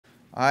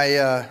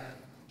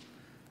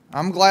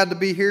I'm glad to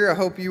be here. I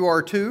hope you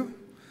are too.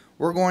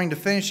 We're going to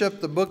finish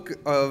up the book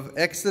of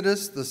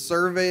Exodus, the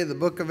survey of the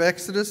book of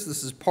Exodus.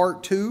 This is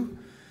part 2.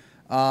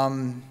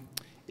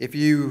 If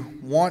you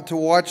want to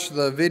watch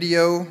the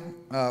video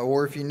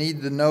or if you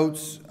need the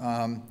notes,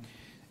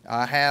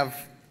 I have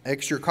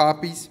extra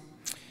copies.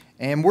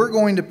 And we're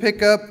going to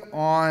pick up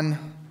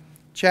on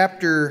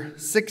chapter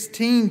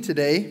 16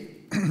 today.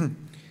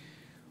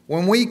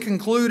 When we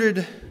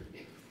concluded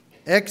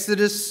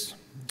Exodus,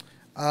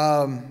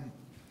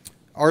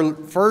 our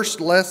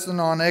first lesson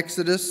on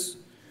Exodus,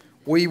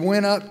 we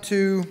went up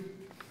to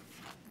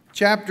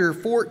chapter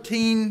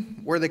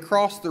 14 where they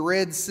crossed the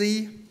Red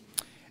Sea,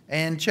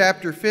 and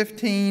chapter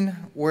 15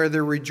 where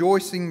they're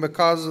rejoicing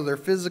because of their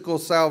physical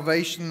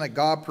salvation that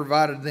God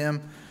provided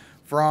them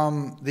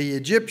from the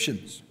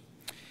Egyptians.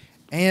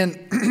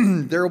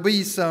 And there will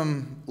be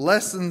some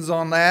lessons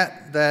on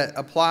that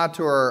apply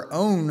to our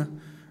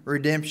own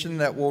redemption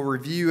that we'll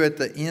review at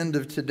the end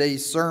of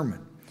today's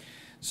sermon.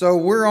 So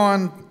we're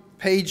on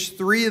page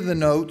 3 of the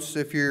notes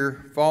if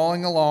you're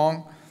following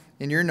along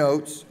in your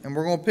notes, and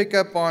we're going to pick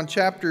up on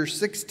chapter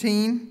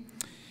 16.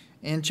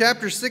 In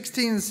chapter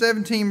 16 and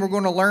 17, we're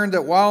going to learn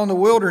that while in the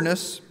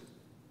wilderness,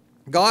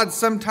 God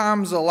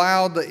sometimes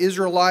allowed the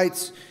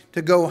Israelites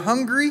to go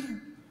hungry,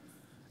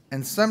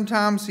 and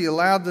sometimes He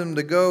allowed them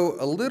to go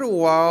a little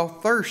while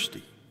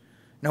thirsty.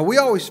 Now, we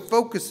always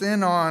focus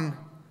in on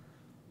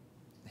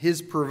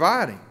His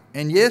providing,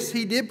 and yes,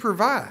 He did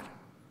provide.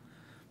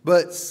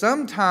 But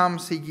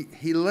sometimes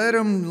he let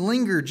them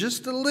linger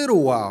just a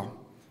little while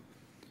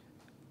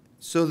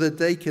so that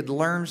they could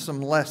learn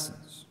some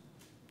lessons.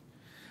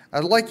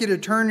 I'd like you to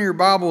turn your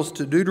Bibles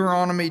to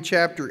Deuteronomy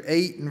chapter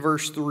 8 and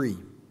verse 3.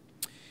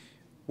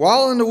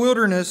 While in the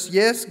wilderness,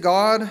 yes,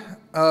 God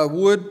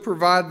would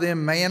provide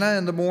them manna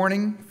in the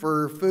morning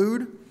for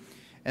food,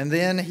 and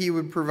then He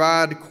would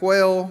provide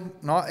quail,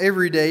 not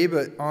every day,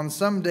 but on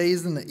some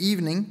days in the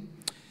evening.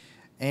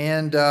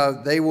 And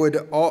He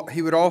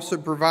would also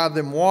provide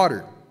them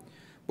water.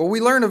 But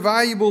we learn a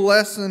valuable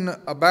lesson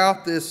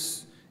about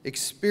this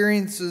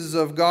experiences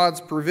of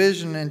God's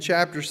provision in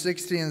chapter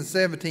 16 and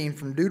 17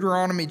 from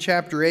Deuteronomy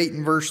chapter 8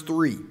 and verse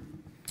 3.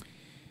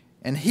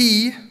 And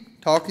He,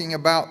 talking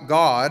about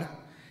God,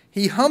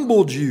 He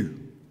humbled you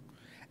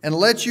and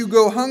let you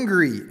go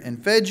hungry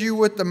and fed you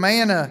with the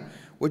manna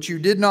which you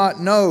did not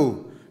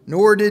know,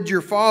 nor did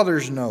your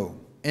fathers know,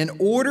 in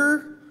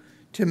order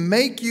to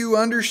make you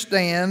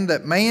understand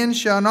that man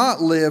shall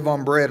not live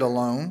on bread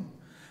alone,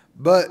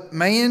 but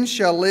man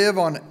shall live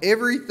on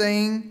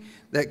everything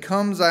that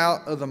comes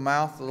out of the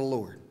mouth of the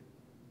Lord.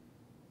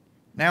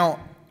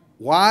 Now,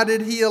 why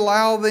did He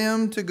allow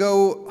them to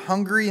go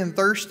hungry and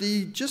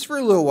thirsty just for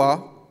a little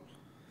while?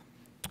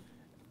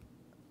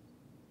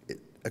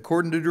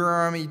 According to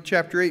Deuteronomy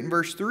chapter 8 and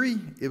verse 3,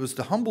 it was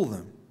to humble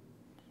them.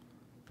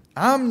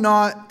 I'm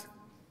not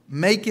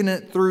making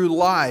it through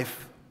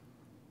life,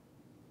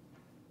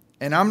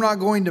 and I'm not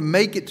going to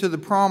make it to the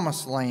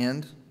promised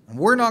land, and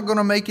we're not going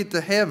to make it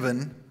to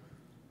heaven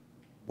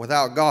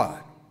without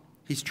God.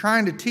 He's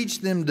trying to teach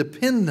them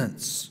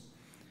dependence,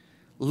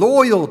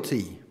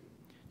 loyalty,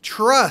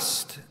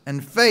 trust,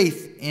 and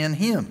faith in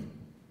Him.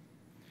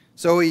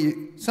 So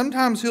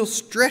sometimes He'll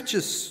stretch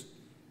us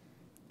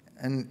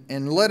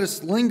and let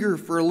us linger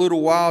for a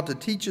little while to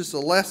teach us a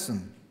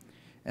lesson.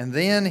 And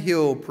then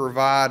He'll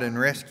provide and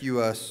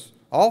rescue us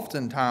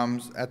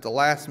oftentimes at the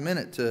last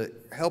minute to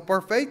help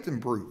our faith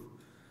improve.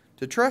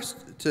 To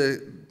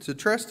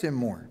trust Him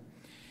more.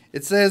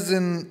 It says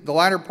in the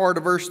latter part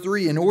of verse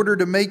 3, in order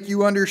to make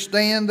you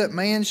understand that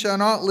man shall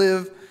not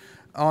live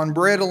on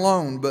bread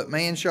alone, but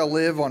man shall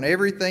live on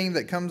everything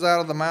that comes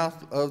out of the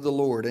mouth of the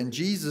Lord. And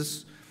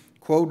Jesus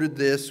quoted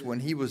this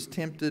when He was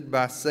tempted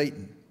by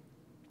Satan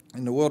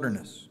in the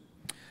wilderness.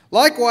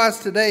 Likewise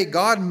today,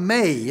 God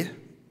may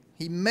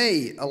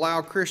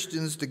allow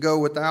Christians to go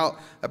without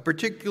a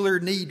particular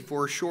need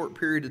for a short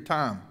period of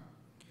time,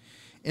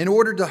 in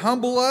order to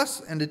humble us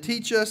and to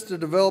teach us to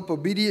develop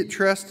obedient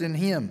trust in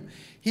Him.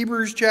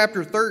 Hebrews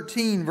chapter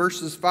 13,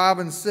 verses 5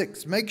 and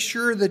 6. Make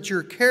sure that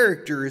your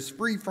character is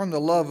free from the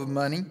love of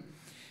money,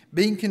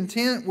 being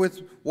content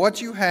with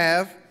what you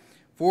have,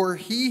 for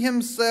He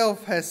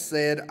Himself has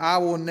said, I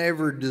will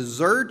never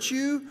desert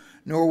you,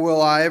 nor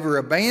will I ever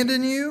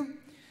abandon you,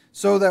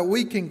 so that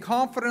we can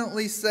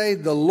confidently say,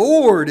 the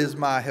Lord is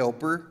my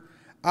helper.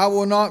 I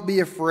will not be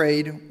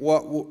afraid.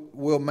 What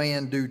will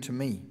man do to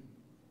me?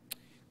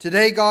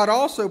 Today, God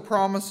also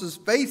promises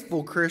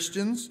faithful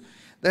Christians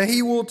that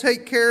He will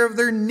take care of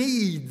their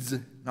needs,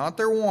 not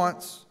their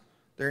wants,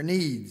 their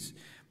needs.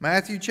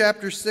 Matthew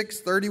chapter 6,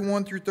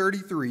 31 through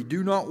 33.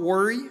 Do not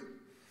worry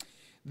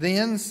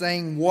then,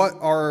 saying, what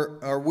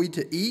are we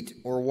to eat,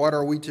 or what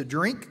are we to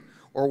drink,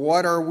 or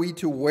what are we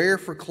to wear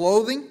for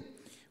clothing?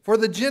 For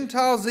the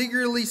Gentiles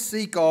eagerly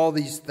seek all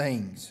these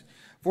things.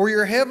 For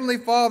your heavenly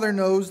Father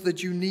knows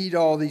that you need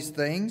all these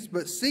things,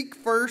 but seek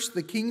first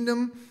the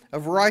kingdom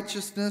of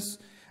righteousness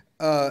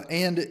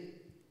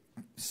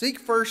Seek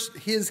first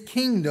His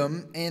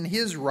kingdom and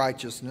His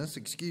righteousness,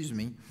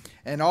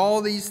 and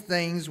all these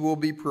things will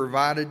be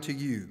provided to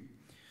you.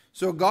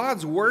 So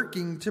God's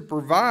working to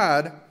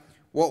provide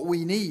what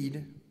we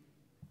need,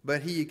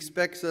 but He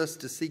expects us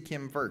to seek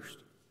Him first.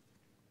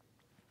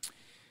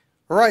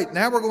 All right,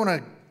 now we're going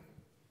to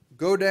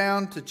go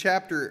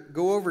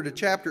over to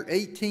chapter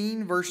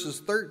 18, verses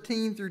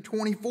 13 through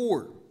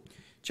 24.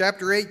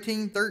 Chapter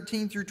 18,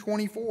 13 through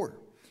 24.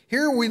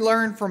 Here we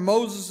learn from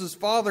Moses'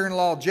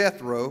 father-in-law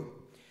Jethro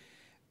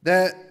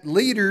that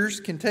leaders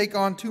can take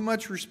on too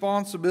much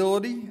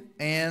responsibility,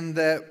 and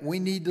that we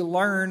need to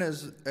learn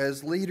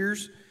as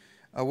leaders,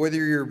 whether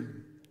you're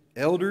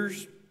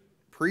elders,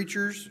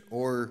 preachers,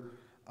 or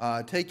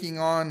taking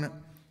on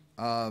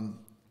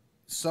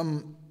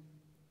some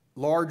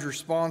large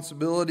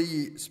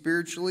responsibility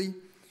spiritually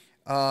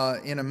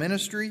in a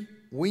ministry,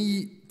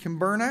 we can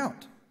burn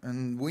out,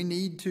 and we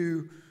need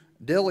to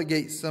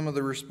delegate some of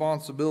the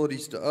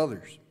responsibilities to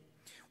others.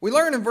 We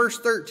learn in verse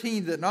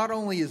 13 that not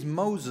only is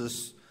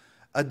Moses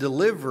a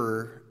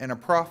deliverer and a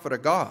prophet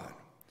of God,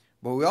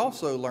 but we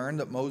also learn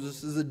that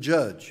Moses is a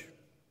judge.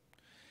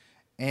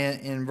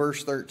 And in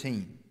verse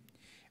 13,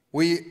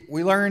 we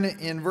learn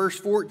in verse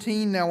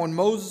 14, now when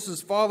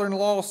Moses'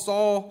 father-in-law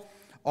saw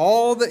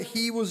all that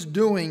he was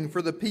doing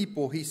for the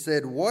people, he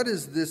said, "What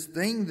is this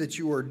thing that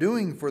you are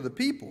doing for the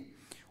people?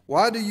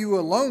 Why do you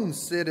alone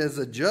sit as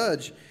a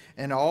judge,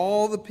 and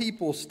all the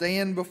people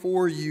stand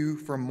before you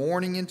from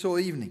morning until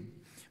evening?"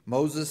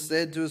 Moses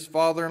said to his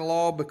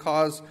father-in-law,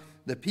 "Because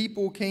the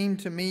people came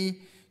to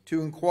me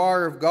to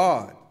inquire of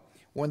God.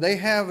 When they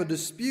have a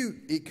dispute,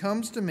 it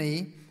comes to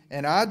me,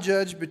 and I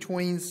judge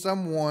between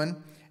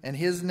someone and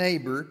his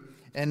neighbor,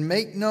 and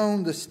make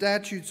known the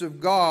statutes of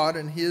God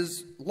and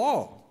His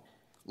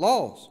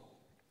laws."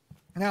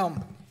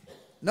 Now,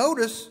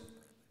 notice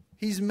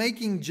he's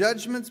making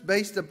judgments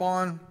based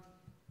upon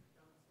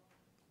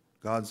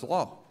God's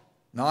law,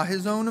 not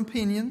his own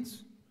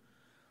opinions,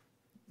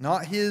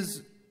 not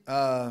his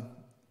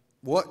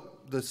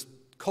what the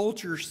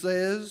culture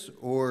says,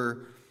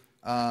 or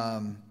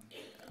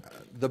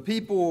the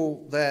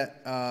people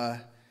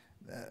that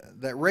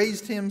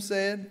raised him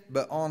said,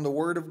 but on the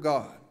Word of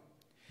God.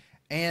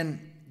 And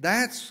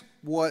that's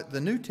what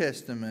the New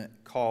Testament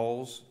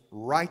calls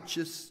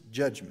righteous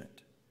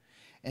judgment.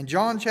 In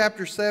John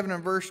chapter 7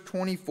 and verse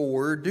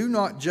 24, "Do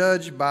not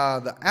judge by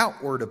the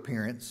outward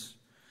appearance,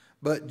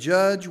 but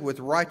judge with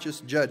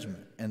righteous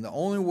judgment." And the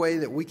only way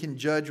that we can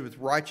judge with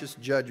righteous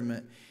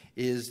judgment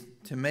is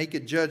to make a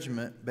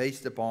judgment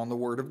based upon the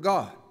Word of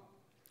God.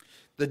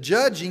 The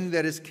judging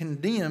that is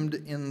condemned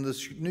in the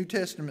New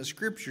Testament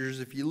scriptures,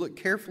 if you look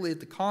carefully at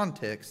the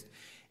context,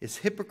 is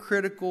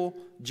hypocritical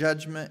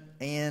judgment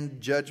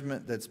and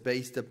judgment that's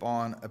based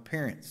upon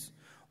appearance,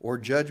 or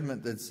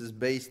judgment that's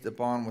based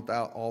upon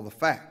without all the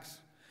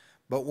facts.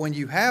 But when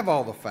you have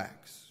all the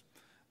facts,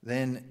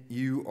 then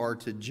you are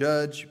to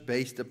judge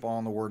based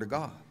upon the Word of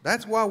God.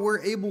 That's why we're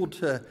able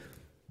to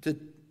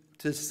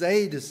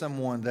say to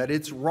someone that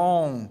it's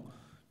wrong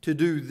to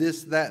do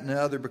this, that, and the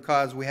other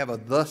because we have a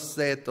 "thus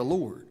saith the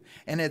Lord."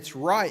 And it's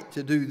right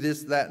to do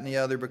this, that, and the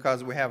other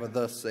because we have a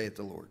 "thus saith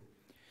the Lord."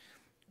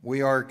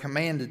 We are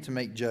commanded to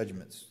make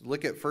judgments.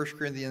 Look at 1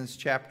 Corinthians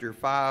chapter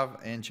 5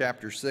 and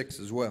chapter 6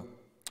 as well.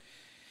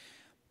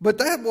 But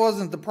that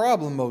wasn't the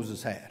problem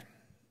Moses had.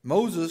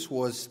 Moses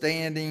was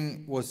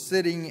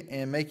sitting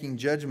and making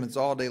judgments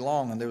all day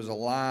long, and there was a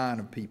line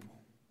of people.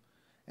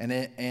 And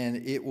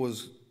it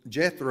was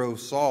Jethro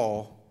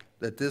saw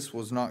that this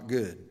was not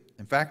good.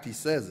 In fact, he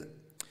says it.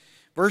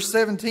 Verse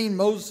 17,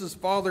 Moses'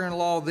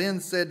 father-in-law then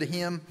said to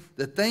him,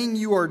 "The thing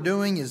you are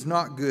doing is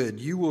not good.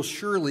 You will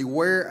surely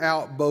wear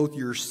out both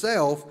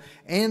yourself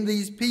and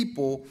these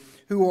people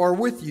who are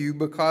with you,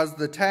 because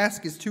the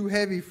task is too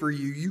heavy for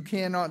you. You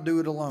cannot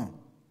do it alone.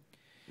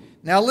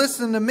 Now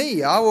listen to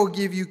me. I will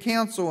give you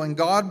counsel, and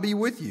God be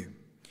with you.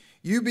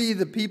 You be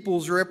the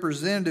people's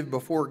representative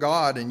before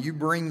God, and you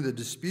bring the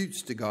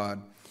disputes to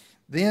God.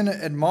 Then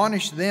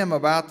admonish them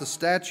about the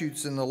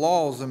statutes and the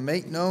laws, and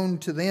make known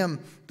to them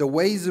the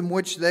ways in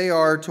which they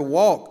are to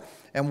walk,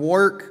 and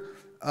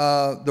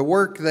the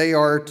work they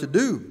are to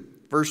do."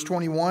 Verse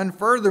 21,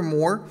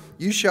 "Furthermore,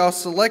 you shall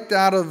select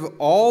out of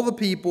all the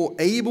people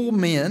able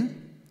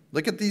men,"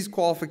 look at these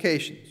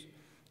qualifications,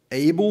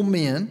 "able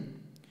men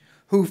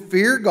who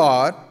fear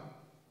God,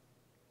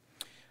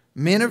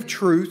 men of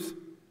truth,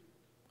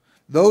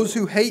 those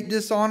who hate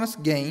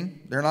dishonest gain."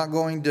 They're not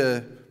going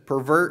to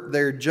pervert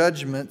their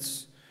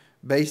judgments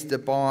based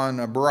upon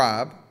a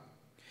bribe.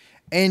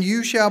 "And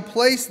you shall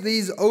place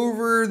these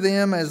over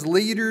them as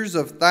leaders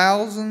of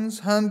thousands,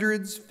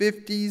 hundreds,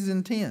 fifties,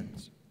 and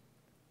tens."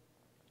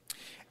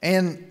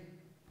 And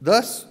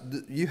thus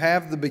you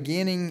have the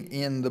beginning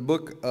in the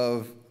book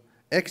of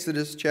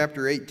Exodus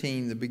chapter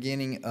 18, the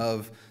beginning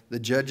of the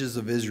judges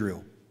of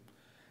Israel.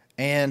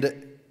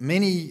 And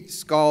many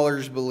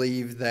scholars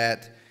believe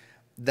that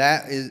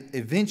is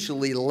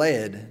eventually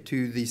led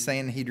to the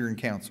Sanhedrin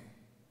Council.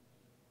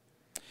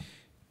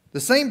 The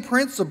same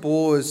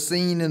principle is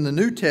seen in the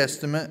New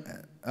Testament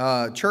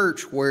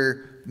church,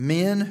 where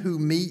men who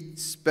meet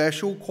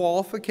special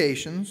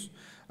qualifications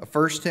of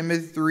 1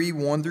 Timothy 3,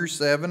 1 through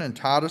 7, and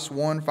Titus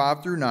 1,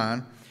 5 through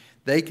 9,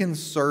 they can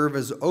serve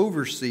as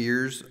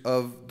overseers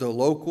of the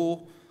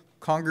local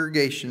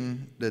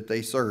congregation that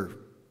they serve.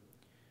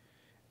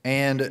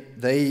 And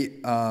they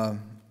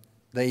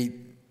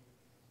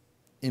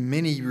in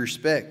many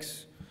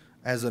respects,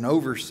 as an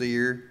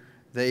overseer,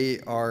 they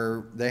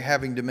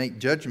having to make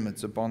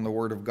judgments upon the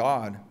Word of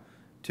God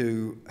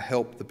to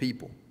help the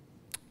people.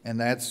 And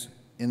that's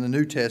in the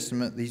New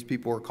Testament. These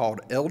people are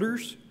called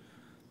elders.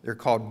 They're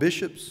called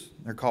bishops.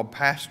 They're called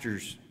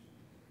pastors.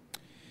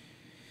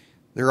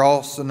 They're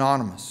all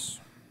synonymous.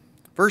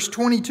 Verse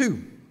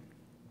 22.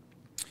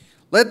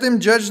 Let them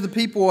judge the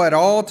people at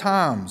all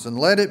times, and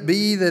let it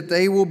be that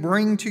they will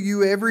bring to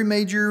you every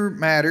major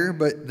matter,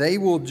 but they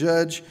will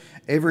judge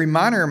every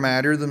minor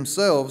matter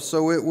themselves,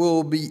 so it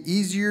will be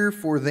easier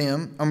for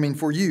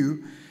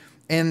you,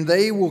 and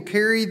they will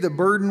carry the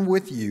burden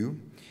with you.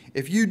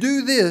 If you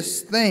do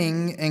this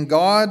thing, and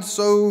God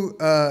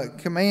so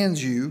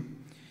commands you,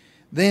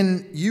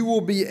 then you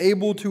will be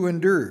able to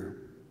endure.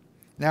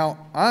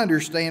 Now, I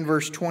understand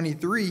verse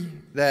 23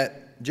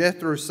 that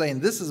Jethro is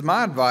saying, this is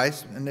my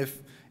advice,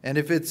 and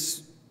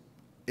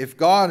if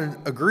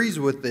God agrees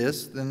with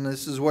this, then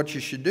this is what you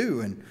should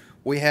do. And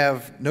we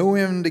have no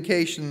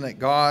indication that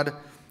God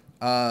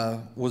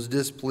was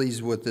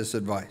displeased with this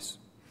advice.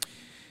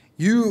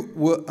 You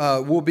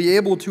will be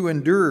able to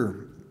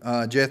endure,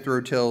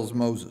 Jethro tells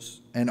Moses,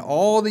 and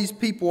all these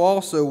people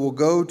also will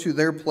go to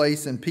their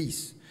place in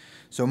peace.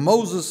 So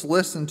Moses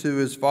listened to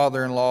his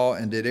father-in-law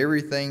and did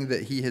everything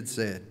that he had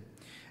said.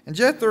 And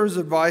Jethro's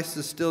advice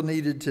is still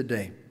needed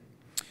today.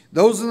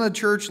 Those in the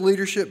church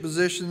leadership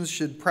positions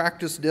should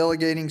practice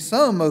delegating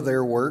some of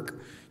their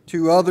work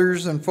to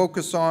others and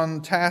focus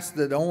on tasks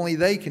that only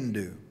they can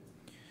do.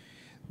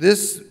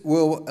 This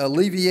will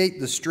alleviate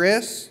the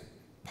stress,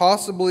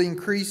 possibly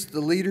increase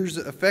the leader's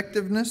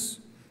effectiveness,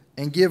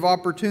 and give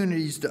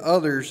opportunities to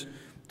others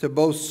to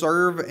both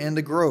serve and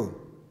to grow.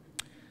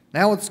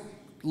 Now let's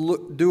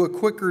do a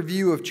quick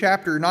review of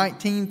chapter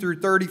 19 through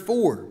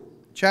 34.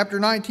 Chapter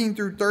 19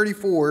 through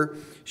 34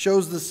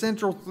 shows the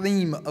central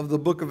theme of the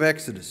book of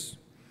Exodus.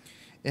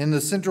 And the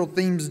central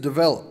themes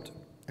developed.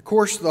 Of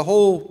course, the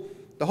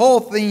whole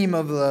theme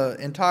of the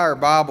entire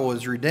Bible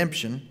is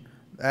redemption.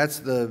 That's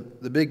the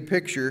big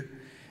picture.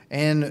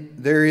 And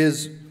there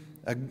is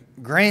a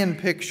grand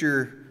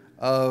picture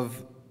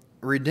of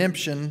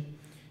redemption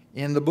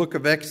in the book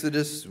of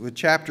Exodus with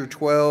chapter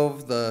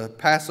 12, the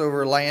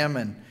Passover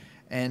lamb,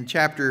 and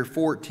chapter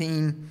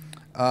 14,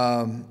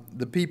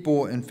 the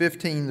people, and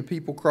 15, the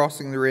people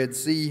crossing the Red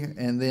Sea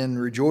and then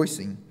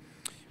rejoicing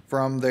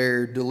from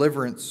their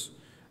deliverance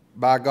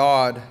by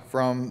God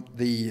from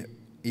the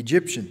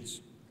Egyptians.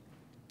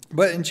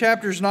 But in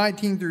chapters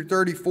 19 through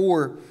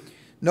 34,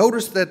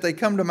 notice that they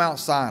come to Mount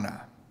Sinai.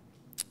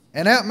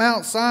 And at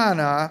Mount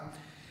Sinai,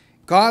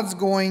 God's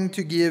going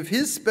to give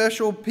his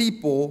special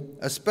people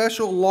a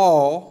special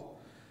law,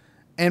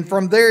 and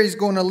from there he's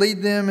going to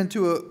lead them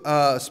into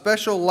a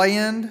special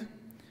land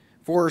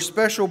for a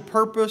special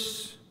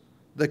purpose,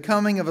 the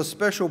coming of a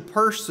special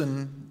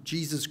person,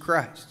 Jesus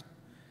Christ.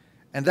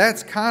 And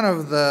that's kind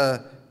of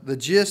the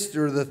gist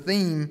or the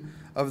theme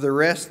of the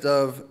rest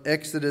of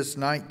Exodus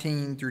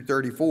 19 through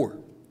 34.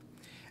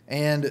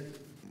 And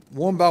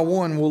one by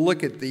one we'll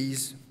look at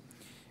these.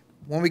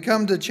 When we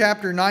come to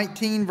chapter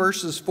 19,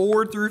 verses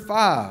 4 through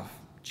 5.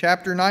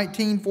 Chapter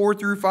 19, 4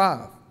 through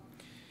 5.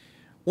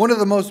 One of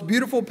the most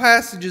beautiful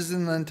passages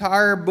in the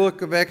entire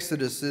book of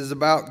Exodus is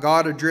about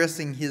God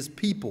addressing his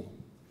people.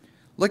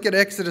 Look at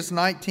Exodus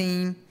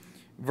 19,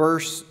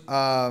 verse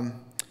 5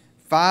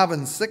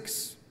 and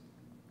 6.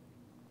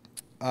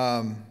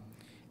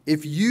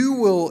 If you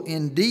will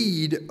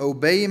indeed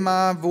obey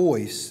my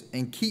voice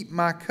and keep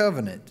my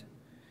covenant,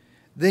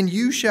 then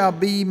you shall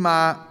be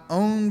my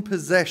own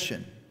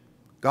possession.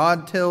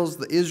 God tells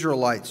the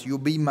Israelites, you'll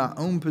be my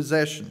own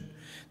possession.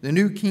 The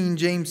New King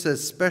James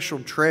says special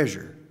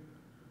treasure.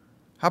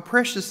 How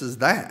precious is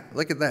that?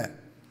 Look at that.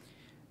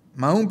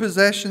 My own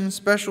possession,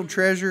 special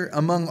treasure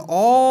among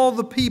all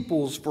the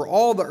peoples, for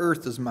all the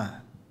earth is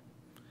mine.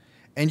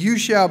 And you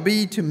shall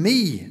be to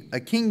me a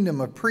kingdom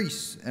of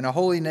priests and a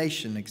holy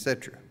nation,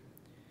 etc.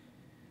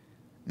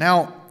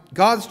 Now,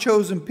 God's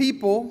chosen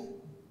people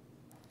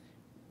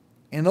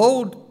in the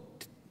Old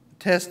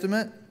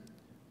Testament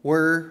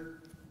were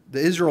the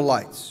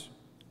Israelites.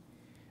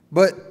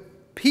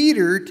 But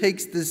Peter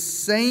takes this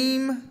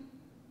same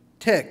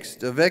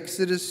text of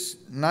Exodus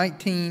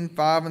 19,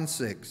 5 and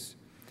 6,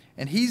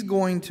 and he's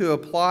going to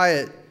apply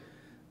it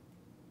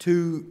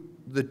to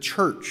the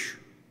church,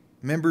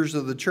 members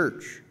of the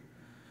church.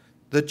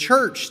 The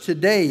church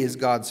today is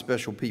God's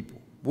special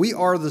people. We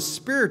are the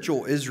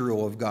spiritual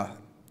Israel of God.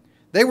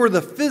 They were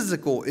the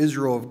physical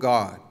Israel of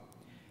God,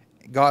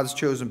 God's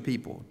chosen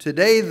people.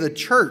 Today, the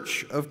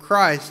church of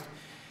Christ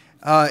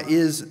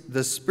is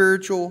the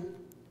spiritual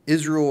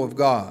Israel of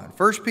God.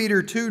 1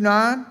 Peter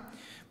 2:9,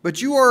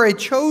 but you are a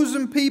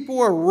chosen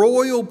people, a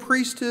royal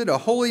priesthood, a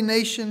holy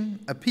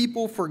nation, a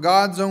people for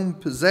God's own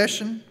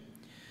possession,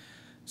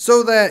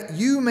 so that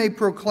you may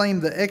proclaim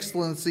the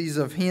excellencies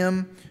of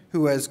him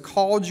who has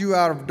called you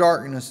out of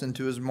darkness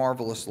into his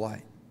marvelous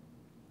light.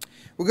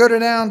 We'll go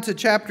down to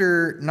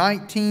chapter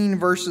 19,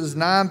 verses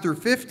 9 through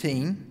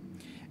 15,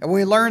 and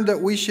we learned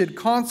that we should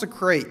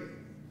consecrate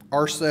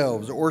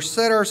ourselves or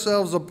set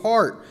ourselves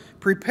apart,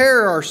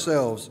 prepare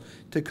ourselves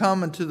to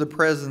come into the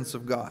presence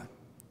of God.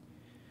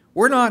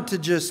 We're not to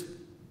just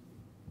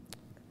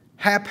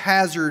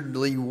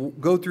haphazardly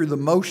go through the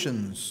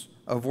motions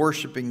of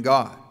worshiping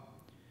God,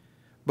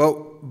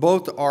 but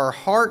both our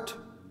heart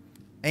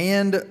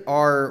and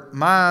our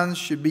minds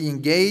should be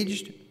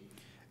engaged.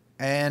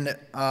 And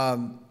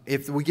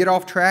if we get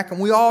off track,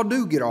 and we all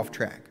do get off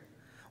track,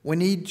 we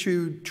need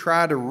to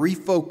try to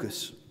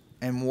refocus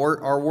and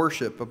our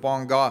worship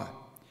upon God.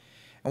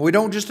 And we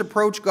don't just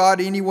approach God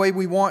any way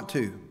we want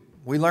to.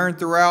 We learn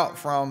throughout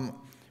from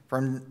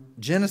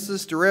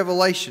Genesis to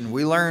Revelation,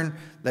 we learn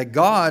that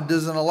God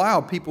doesn't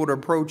allow people to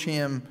approach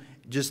him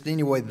just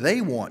any way they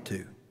want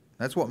to.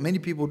 That's what many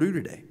people do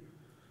today.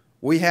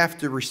 We have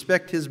to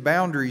respect his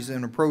boundaries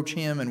and approach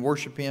him and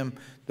worship him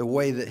the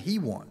way that he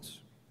wants.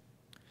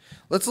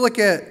 Let's look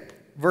at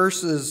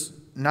verses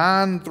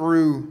 9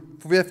 through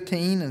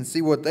 15 and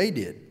see what they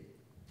did.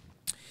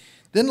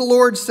 Then the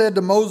Lord said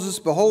to Moses,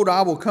 "Behold,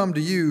 I will come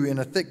to you in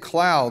a thick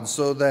cloud,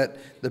 so that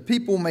the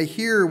people may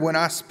hear when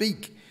I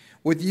speak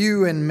with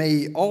you and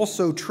may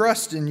also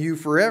trust in you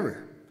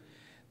forever."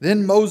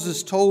 Then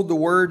Moses told the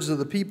words of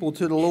the people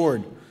to the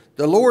Lord.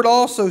 The Lord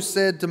also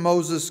said to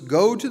Moses,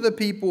 "Go to the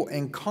people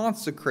and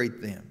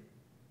consecrate them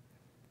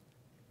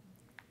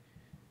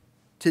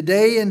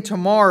today and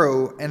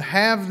tomorrow, and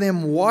have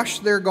them wash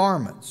their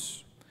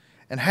garments,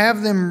 and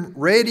have them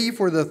ready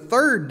for the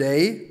third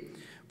day.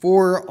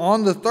 For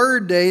on the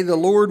third day the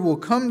Lord will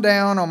come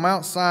down on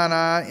Mount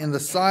Sinai in the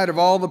sight of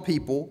all the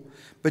people.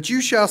 But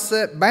you shall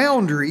set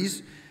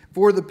boundaries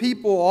for the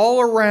people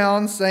all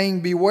around,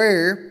 saying,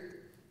 Beware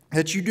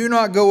that you do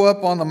not go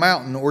up on the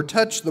mountain or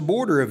touch the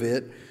border of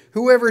it.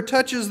 Whoever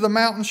touches the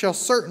mountain shall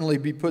certainly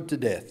be put to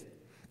death.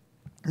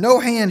 No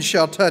hand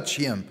shall touch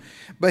him,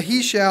 but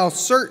he shall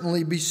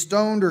certainly be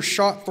stoned or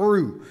shot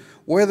through.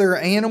 Whether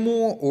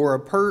animal or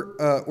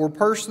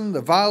person,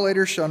 the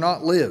violator shall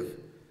not live."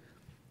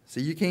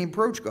 See, you can't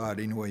approach God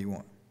any way you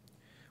want.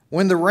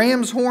 "When the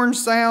ram's horn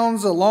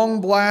sounds a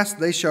long blast,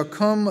 they shall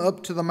come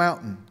up to the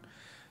mountain."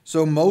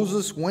 So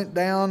Moses went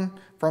down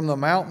from the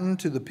mountain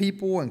to the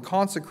people and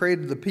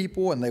consecrated the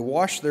people, and they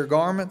washed their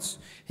garments.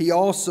 He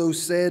also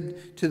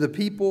said to the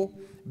people,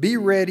 "Be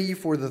ready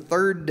for the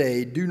third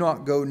day. Do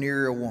not go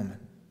near a woman."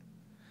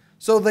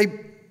 So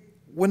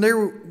when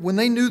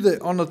they knew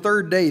that on the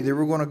third day they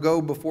were going to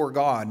go before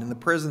God in the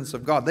presence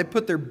of God, they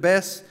put their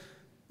best,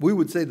 we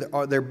would say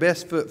their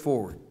best foot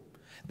forward.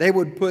 They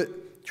would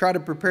try to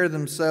prepare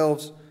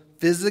themselves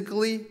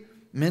physically,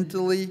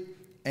 mentally,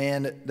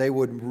 and they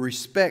would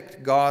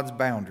respect God's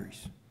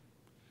boundaries.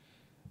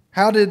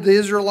 How did the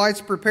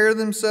Israelites prepare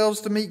themselves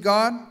to meet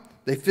God?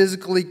 They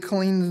physically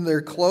cleaned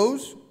their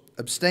clothes,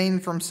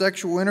 abstained from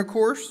sexual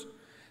intercourse,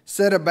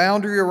 set a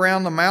boundary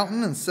around the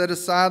mountain, and set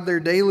aside their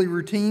daily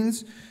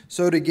routines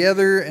so to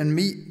gather and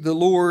meet the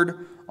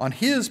Lord on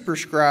his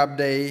prescribed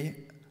day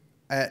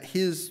at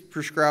his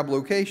prescribed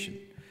location.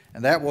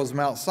 And that was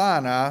Mount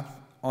Sinai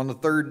on the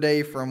third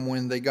day from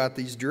when they got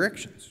these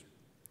directions.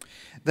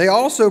 They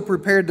also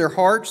prepared their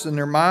hearts and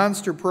their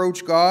minds to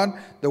approach God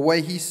the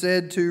way he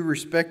said to,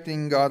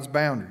 respecting God's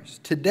boundaries.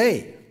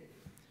 Today,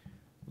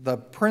 the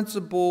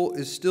principle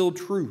is still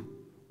true.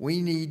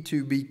 We need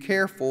to be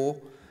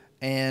careful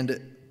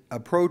and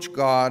approach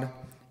God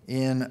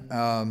in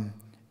an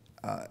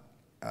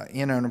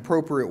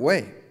appropriate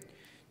way.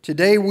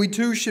 Today, we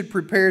too should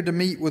prepare to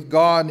meet with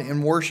God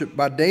in worship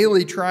by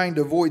daily trying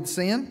to avoid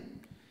sin,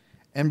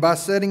 and by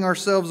setting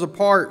ourselves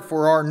apart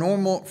from our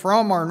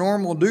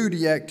normal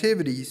duty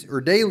activities or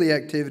daily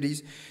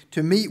activities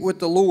to meet with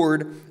the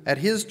Lord at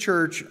his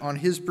church on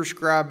his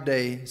prescribed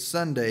day,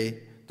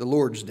 Sunday, the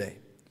Lord's Day,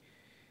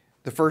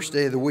 the first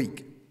day of the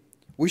week.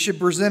 We should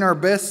present our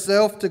best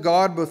self to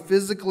God both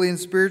physically and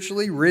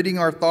spiritually, ridding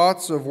our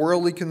thoughts of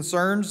worldly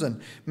concerns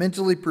and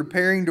mentally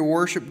preparing to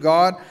worship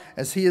God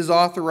as he has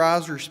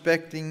authorized,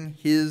 respecting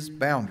his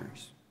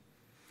boundaries.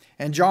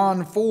 And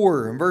John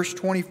 4, in verse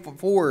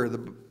 24,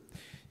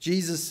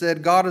 Jesus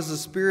said, "God is a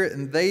spirit,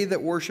 and they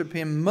that worship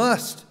him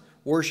must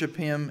worship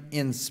him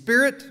in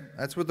spirit."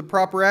 That's with the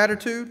proper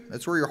attitude.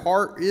 That's where your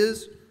heart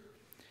is.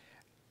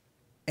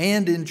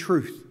 And in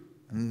truth.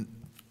 And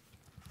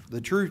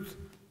the truth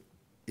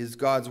is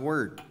God's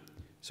word.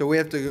 So we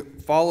have to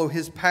follow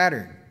his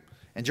pattern.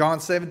 And John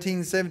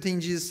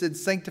 17:17, Jesus said,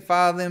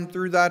 "Sanctify them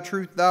through thy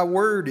truth. Thy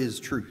word is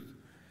truth."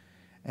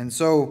 And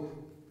so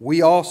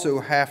we also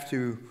have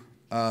to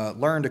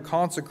learn to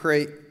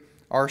consecrate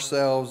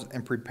ourselves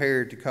and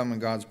prepare to come in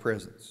God's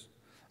presence.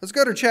 Let's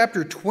go to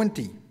chapter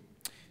 20.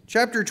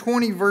 Chapter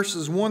 20,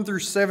 verses 1 through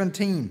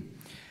 17.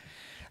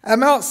 At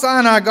Mount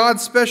Sinai,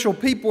 God's special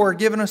people are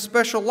given a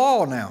special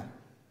law now.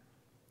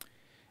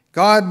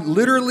 God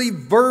literally,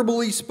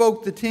 verbally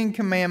spoke the 10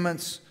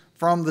 Commandments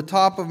from the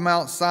top of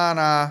Mount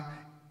Sinai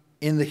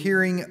in the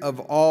hearing of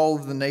all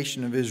of the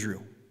nation of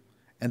Israel.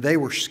 And they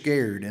were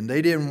scared, and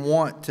they didn't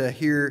want to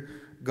hear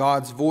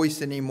God's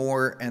voice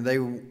anymore, and they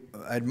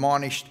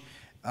admonished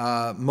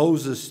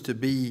Moses to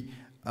be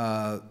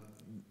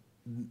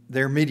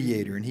their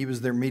mediator, and he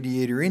was their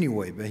mediator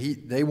anyway, but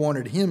they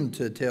wanted him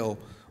to tell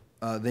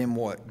them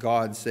what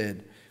God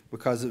said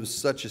because it was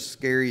such a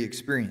scary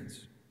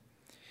experience.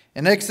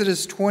 In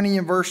Exodus 20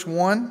 and verse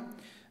 1,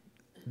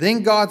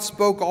 then God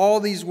spoke all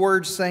these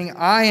words, saying,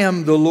 I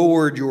am the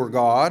Lord your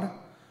God,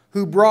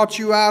 who brought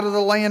you out of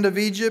the land of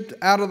Egypt,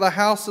 out of the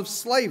house of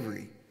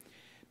slavery.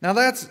 Now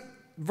that's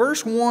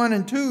verse 1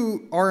 and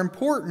 2 are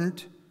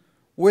important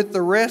with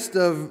the rest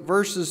of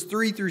verses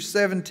 3 through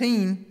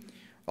 17.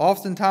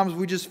 Oftentimes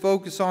we just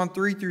focus on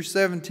 3 through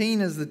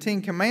 17 as the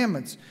 10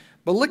 Commandments.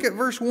 But look at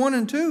verse 1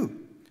 and 2.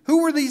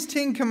 Who were these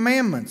 10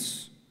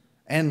 Commandments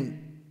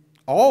and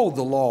all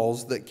the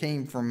laws that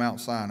came from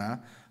Mount Sinai?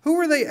 Who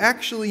were they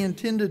actually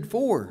intended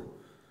for?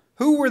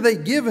 Who were they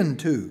given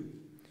to?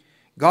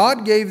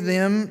 God gave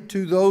them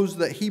to those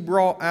that he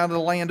brought out of the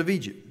land of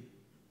Egypt.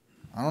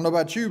 I don't know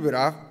about you,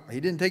 but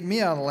he didn't take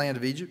me out of the land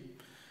of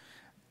Egypt.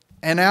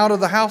 And out of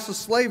the house of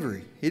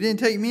slavery. He didn't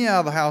take me out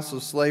of the house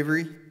of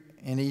slavery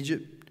in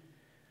Egypt.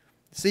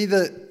 See,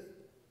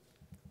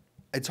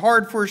 it's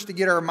hard for us to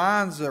get our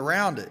minds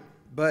around it,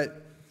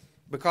 but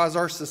because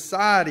our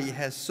society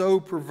has so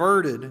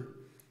perverted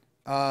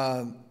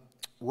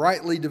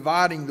rightly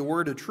dividing the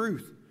word of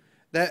truth,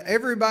 that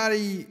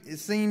everybody, it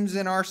seems,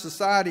 in our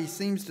society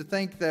seems to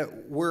think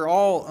that we're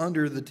all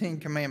under the 10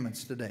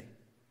 Commandments today.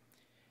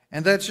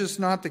 And that's just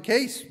not the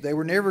case. They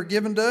were never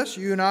given to us.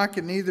 You and I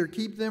can neither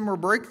keep them or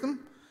break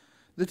them,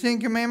 the 10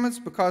 Commandments,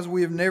 because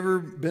we have never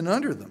been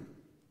under them.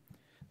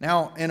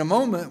 Now, in a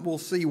moment, we'll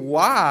see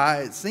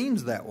why it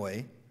seems that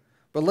way.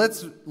 But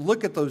let's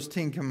look at those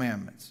 10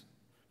 Commandments.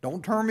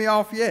 Don't turn me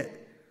off yet.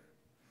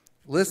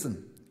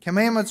 Listen,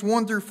 Commandments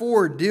 1 through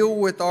 4 deal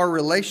with our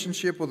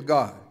relationship with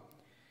God.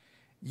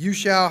 You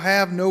shall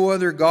have no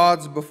other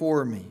gods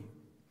before me.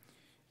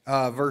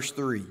 Verse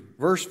 3.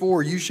 Verse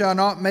 4, you shall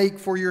not make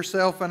for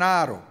yourself an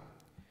idol.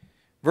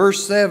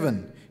 Verse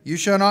 7, you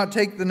shall not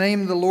take the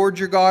name of the Lord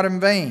your God in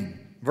vain.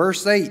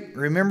 Verse 8,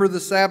 remember the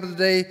Sabbath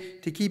day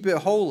to keep it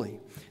holy.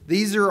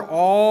 These are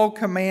all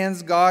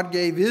commands God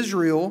gave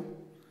Israel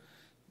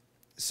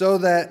so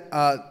that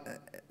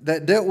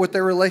that dealt with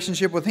their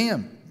relationship with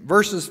him.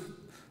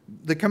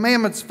 The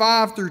commandments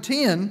 5 through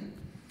 10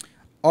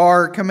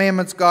 are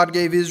commandments God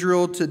gave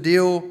Israel to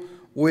deal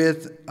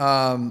with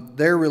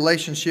their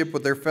relationship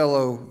with their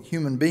fellow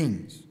human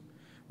beings.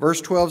 Verse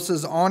 12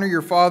 says, honor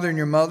your father and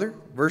your mother.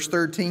 Verse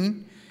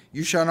 13,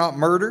 you shall not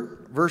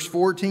murder. Verse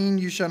 14,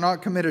 you shall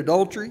not commit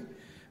adultery.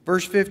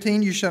 Verse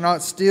 15, you shall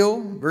not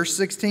steal. Verse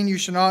 16, you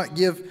shall not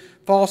give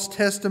false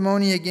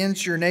testimony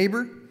against your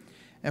neighbor.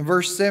 And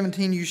verse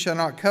 17, you shall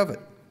not covet.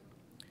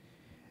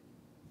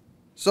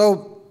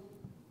 So,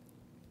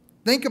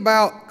 think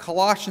about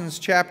Colossians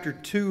chapter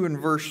 2 and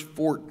verse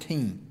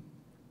 14.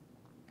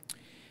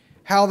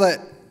 How that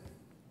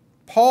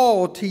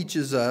Paul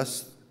teaches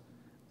us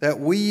that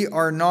we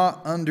are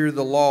not under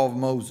the law of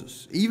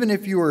Moses. Even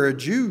if you are a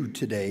Jew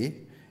today,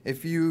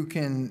 if you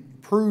can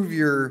prove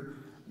your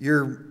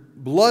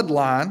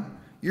bloodline,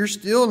 you're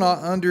still not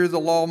under the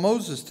law of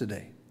Moses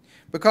today.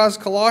 Because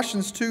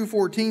Colossians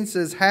 2:14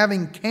 says,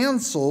 having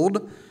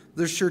canceled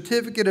the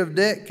certificate of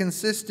debt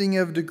consisting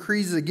of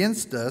decrees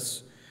against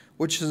us,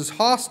 which is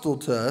hostile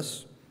to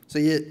us.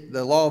 See,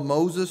 the law of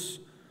Moses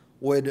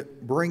would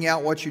bring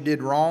out what you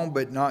did wrong,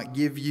 but not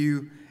give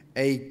you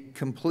a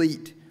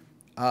complete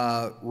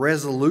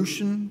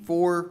resolution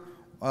for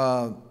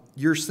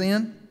your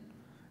sin.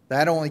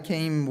 That only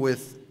came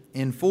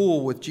in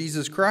full with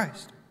Jesus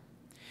Christ.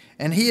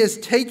 And he has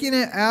taken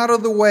it out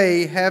of the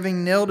way,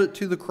 having nailed it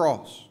to the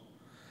cross.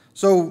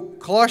 So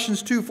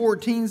Colossians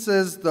 2:14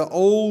 says the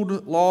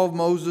old law of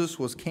Moses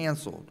was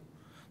canceled.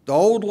 The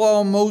old law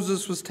of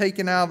Moses was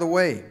taken out of the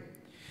way.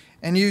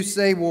 And you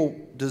say, well,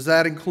 does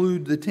that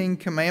include the 10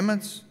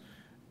 Commandments?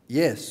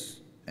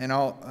 Yes.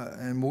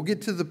 And we'll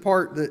get to the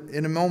part that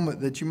in a moment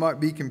that you might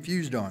be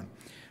confused on.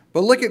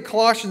 But look at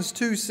Colossians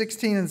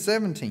 2:16 and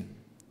 17.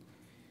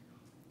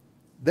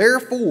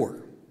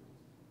 Therefore,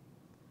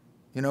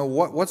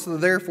 what's the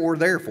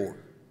therefore?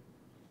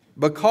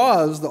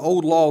 Because the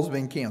old law has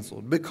been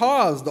canceled.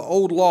 Because the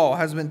old law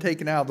has been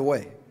taken out of the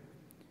way.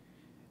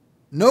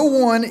 No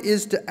one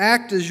is to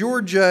act as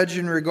your judge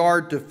in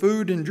regard to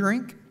food and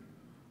drink.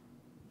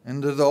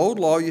 Under the old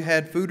law, you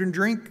had food and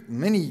drink,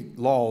 many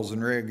laws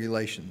and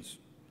regulations.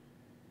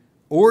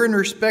 Or in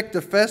respect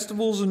to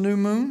festivals and new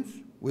moons.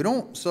 We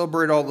don't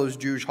celebrate all those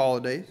Jewish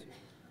holidays.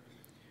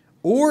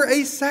 Or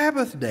a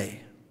Sabbath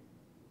day.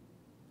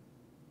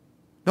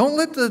 Don't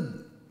let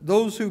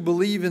those who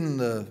believe in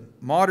the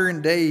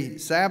modern day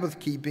Sabbath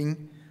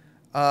keeping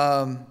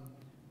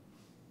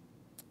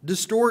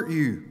distort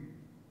you.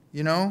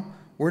 No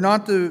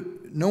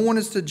one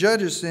is to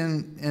judge us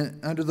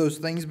under those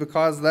things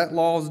because that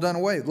law is done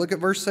away. Look at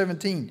verse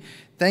 17.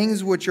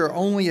 Things which are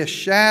only a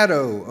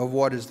shadow of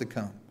what is to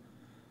come.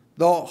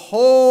 The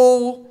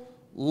whole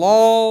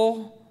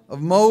law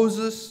of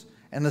Moses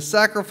and the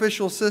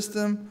sacrificial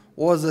system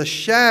was a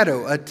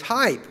shadow, a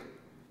type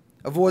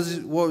of what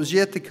was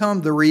yet to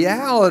come, the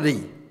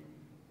reality,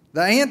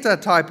 the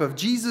antitype of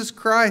Jesus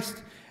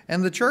Christ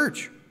and the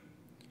church.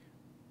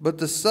 But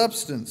the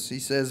substance, he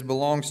says,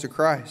 belongs to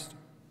Christ.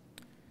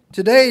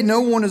 Today,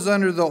 no one is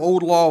under the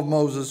old law of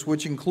Moses,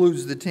 which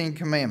includes the 10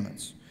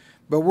 Commandments.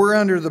 But we're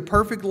under the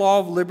perfect law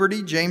of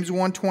liberty, James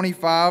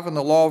 1:25, and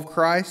the law of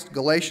Christ,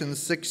 Galatians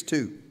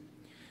 6:2.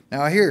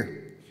 Now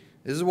here,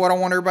 this is what I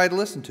want everybody to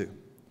listen to.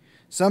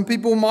 Some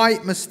people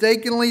might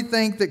mistakenly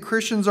think that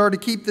Christians are to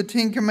keep the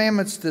 10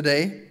 Commandments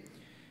today,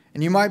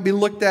 and you might be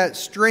looked at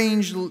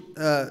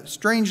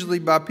strangely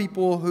by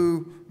people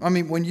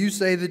when you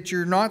say that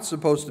you're not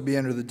supposed to be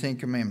under the 10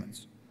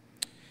 Commandments.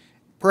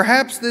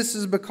 Perhaps this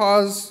is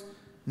because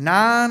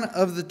 9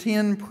 of the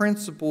 10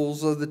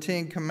 principles of the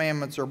 10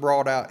 Commandments are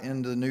brought out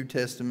in the New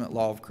Testament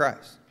law of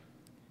Christ.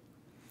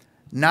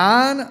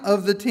 9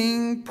 of the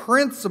 10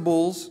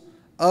 principles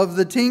of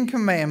the 10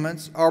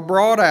 Commandments are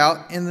brought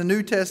out in the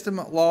New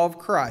Testament law of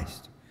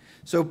Christ.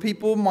 So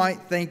people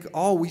might think,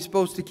 oh, we're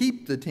supposed to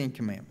keep the 10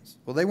 Commandments.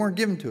 Well, they weren't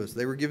given to us.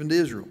 They were given to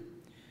Israel.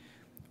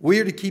 We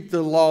are to keep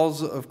the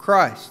laws of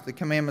Christ, the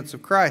commandments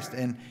of Christ.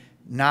 And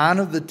 9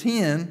 of the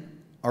 10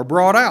 are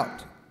brought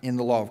out in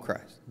the law of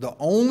Christ. The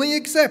only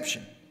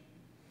exception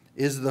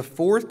is the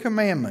 4th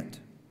commandment.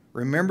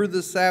 Remember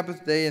the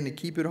Sabbath day and to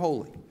keep it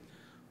holy.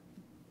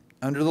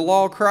 Under the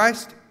law of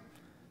Christ,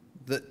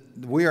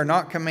 we are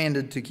not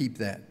commanded to keep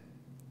that.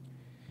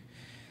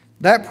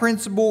 That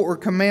principle or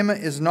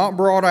commandment is not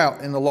brought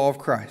out in the law of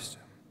Christ.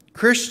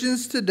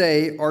 Christians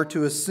today are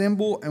to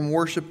assemble and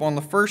worship on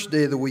the first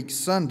day of the week,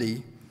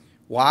 Sunday.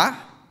 Why?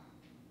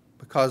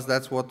 Because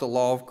that's what the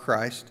law of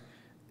Christ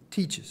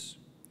teaches.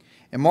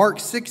 In Mark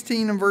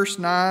 16 and verse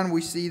 9,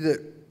 we see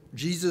that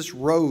Jesus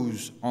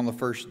rose on the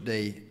first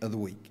day of the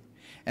week.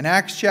 In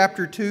Acts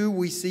chapter 2,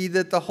 we see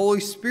that the Holy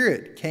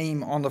Spirit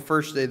came on the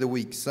first day of the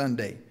week,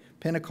 Sunday.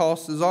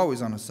 Pentecost is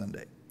always on a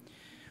Sunday.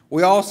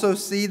 We also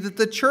see that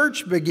the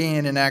church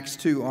began in Acts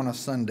 2 on a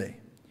Sunday.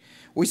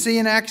 We see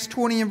in Acts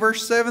 20 and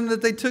verse 7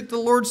 that they took the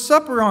Lord's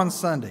Supper on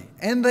Sunday.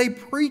 And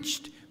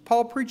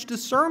Paul preached a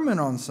sermon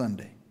on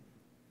Sunday.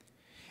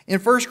 In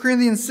 1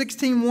 Corinthians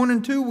 16, 1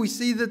 and 2, we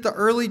see that the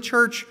early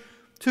church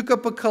took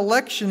up a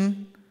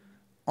collection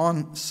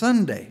on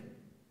Sunday,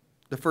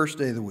 the first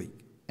day of the week.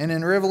 And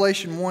in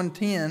Revelation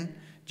 1:10,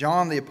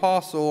 John the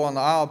Apostle on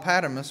the Isle of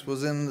Patmos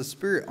was in the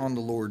Spirit on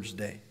the Lord's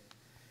day.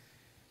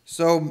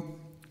 So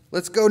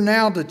let's go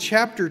now to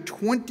chapter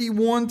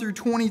 21 through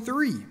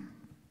 23.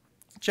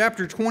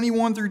 Chapter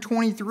 21 through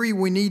 23,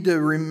 we need to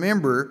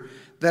remember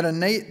that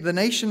the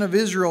nation of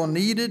Israel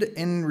needed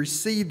and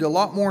received a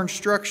lot more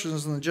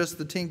instructions than just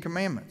the 10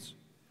 Commandments.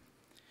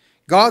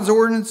 God's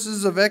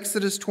ordinances of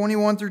Exodus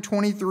 21 through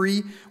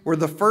 23 were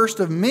the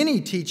first of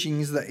many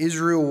teachings that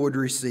Israel would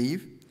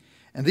receive.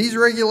 And these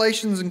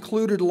regulations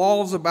included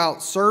laws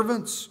about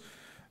servants,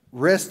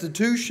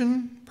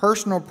 restitution,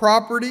 personal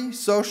property,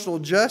 social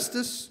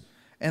justice,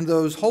 and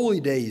those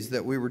holy days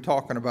that we were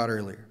talking about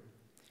earlier.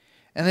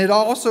 And it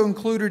also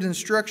included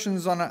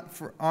instructions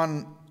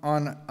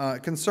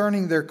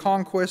concerning their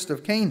conquest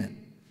of Canaan.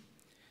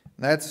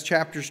 That's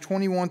chapters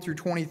 21 through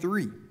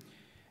 23.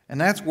 And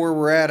that's where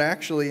we're at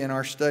actually in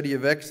our study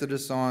of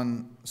Exodus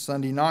on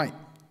Sunday night.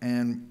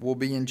 And we'll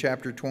be in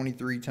chapter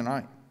 23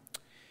 tonight.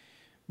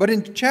 But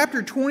in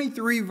chapter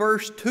 23,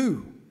 verse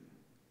 2,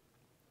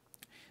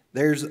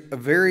 there's a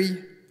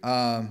very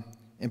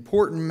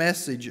important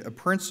message, a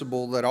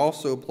principle that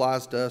also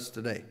applies to us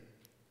today.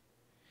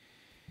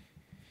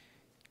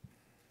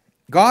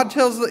 God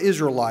tells the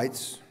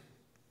Israelites,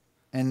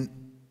 and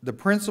the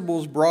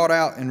principles brought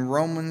out in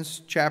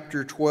Romans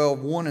chapter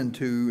 12, 1 and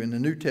 2 in the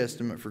New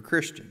Testament for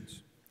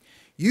Christians.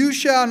 You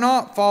shall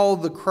not follow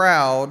the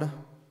crowd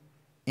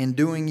in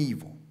doing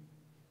evil.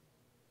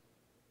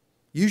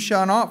 You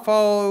shall not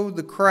follow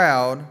the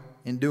crowd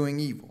in doing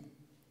evil.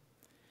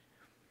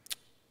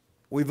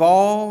 We've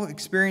all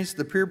experienced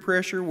the peer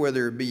pressure,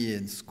 whether it be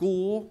in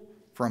school,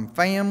 from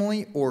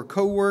family, or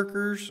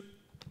co-workers,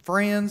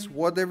 friends,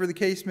 whatever the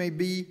case may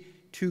be,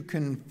 to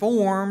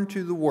conform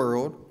to the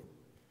world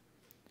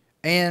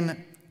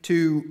and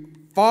to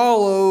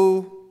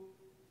follow,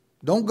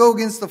 don't go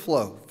against the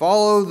flow,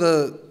 follow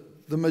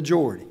the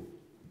majority.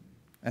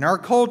 And our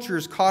culture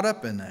is caught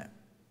up in that.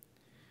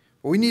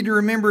 But we need to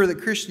remember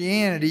that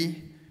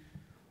Christianity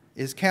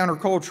is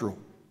countercultural.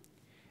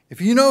 If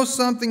you know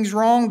something's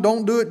wrong,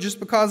 don't do it just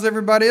because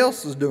everybody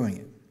else is doing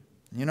it.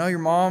 You know, your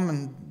mom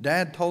and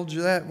dad told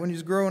you that when you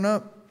was growing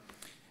up.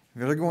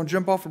 If they're going to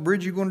jump off a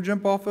bridge, you're going to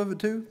jump off of it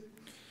too?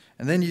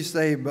 And then you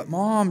say, but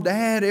Mom,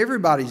 Dad,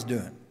 everybody's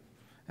doing it.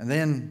 And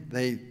then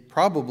they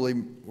probably,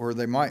 or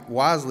they might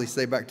wisely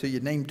say back to you,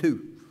 name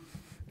two.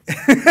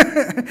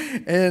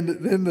 And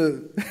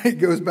then it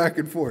goes back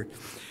and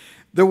forth.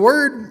 The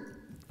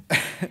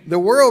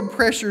world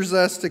pressures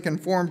us to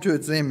conform to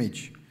its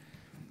image.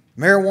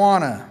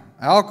 Marijuana,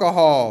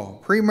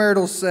 alcohol,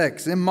 premarital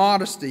sex,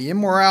 immodesty,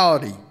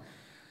 immorality.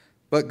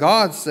 But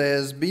God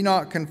says, be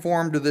not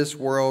conformed to this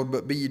world,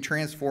 but be ye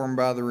transformed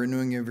by the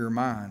renewing of your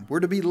mind. We're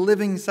to be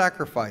living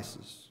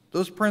sacrifices.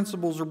 Those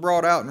principles are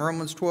brought out in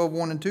Romans 12,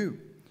 1 and 2.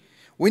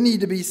 We need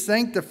to be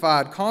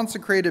sanctified,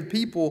 consecrated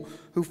people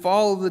who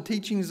follow the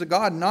teachings of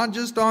God, not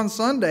just on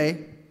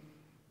Sunday,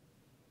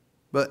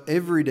 but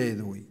every day of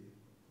the week.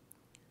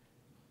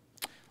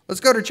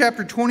 Let's go to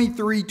chapter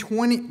 23,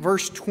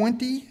 verse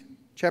 20.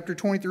 Chapter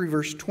 23,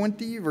 verse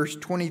 20, verse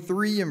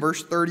 23, and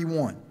verse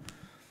 31.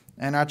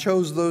 And I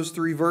chose those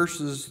three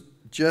verses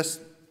just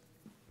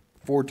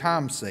for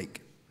time's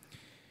sake.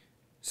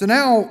 So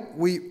now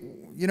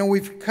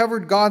we've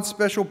covered God's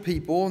special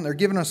people, and they're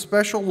given a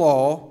special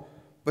law,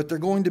 but they're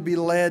going to be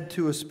led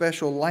to a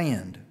special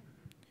land.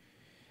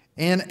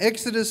 In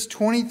Exodus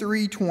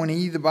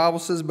 23:20, the Bible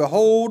says,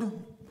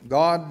 behold,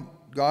 God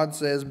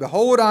says,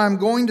 behold, I am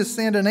going to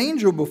send an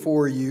angel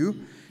before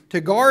you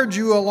to guard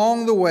you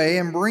along the way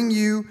and bring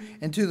you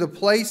into the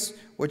place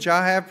which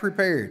I have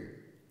prepared.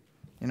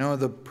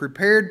 The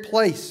prepared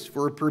place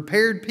for a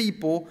prepared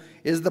people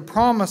is the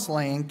promised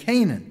land,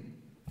 Canaan.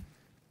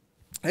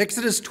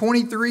 Exodus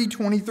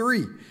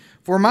 23:23.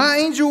 For my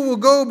angel will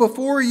go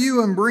before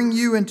you and bring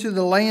you into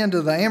the land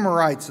of the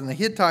Amorites and the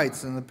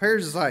Hittites and the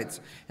Perizzites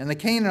and the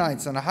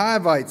Canaanites and the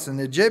Hivites and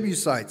the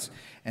Jebusites,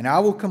 and I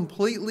will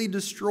completely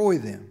destroy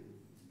them.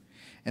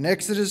 In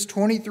Exodus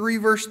 23,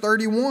 verse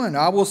 31,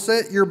 I will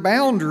set your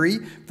boundary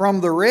from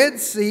the Red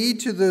Sea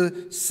to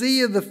the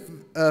Sea of the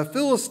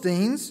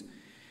Philistines,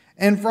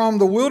 and from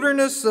the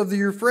wilderness of the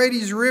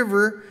Euphrates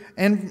River,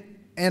 and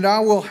I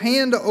will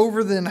hand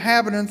over the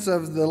inhabitants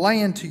of the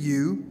land to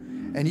you,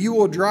 and you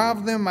will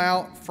drive them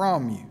out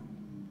from you.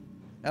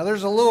 Now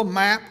there's a little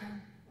map.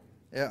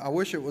 I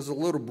wish it was a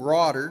little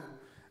broader,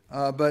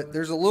 but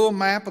there's a little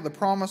map of the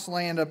promised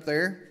land up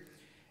there.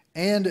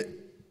 And,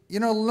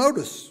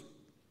 notice,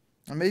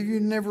 and maybe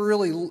you never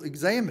really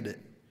examined it,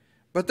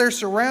 but they're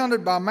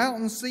surrounded by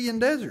mountain, sea,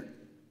 and desert.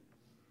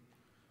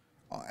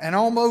 An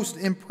almost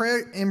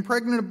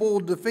impregnable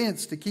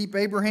defense to keep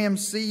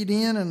Abraham's seed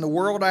in and the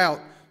world out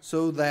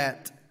so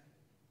that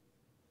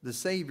the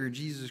Savior,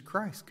 Jesus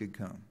Christ, could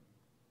come.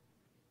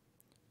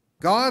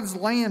 God's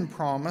land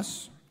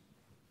promise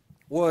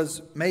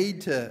was made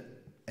to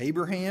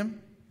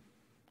Abraham,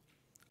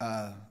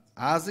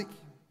 Isaac,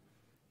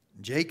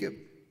 Jacob,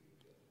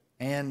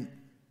 and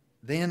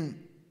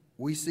then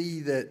we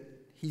see that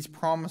he's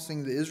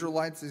promising the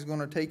Israelites he's going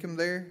to take them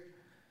there.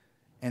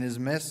 And his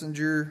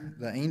messenger,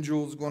 the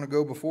angel, is going to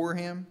go before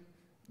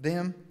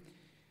them.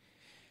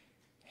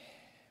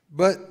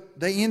 But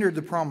they entered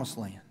the promised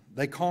land.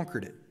 They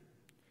conquered it.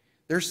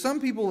 There's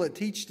some people that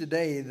teach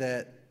today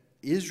that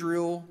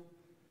Israel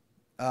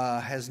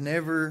has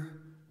never,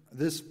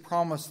 this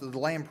promise, the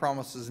land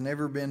promise, has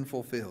never been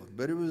fulfilled.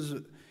 But it was,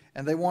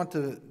 and they want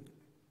to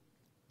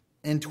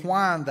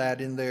entwine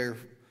that in their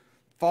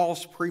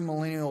false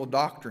premillennial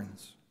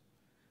doctrines.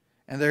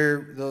 And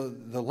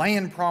the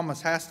land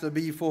promise has to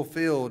be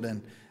fulfilled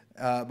and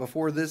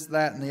before this,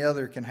 that, and the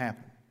other can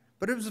happen.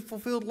 But it was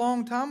fulfilled a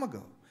long time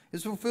ago. It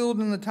was fulfilled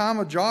in the time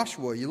of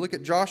Joshua. You look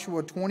at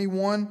Joshua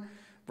 21,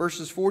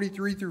 verses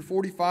 43 through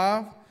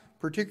 45.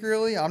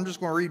 Particularly, I'm just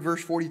going to read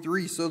verse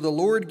 43. So the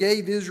Lord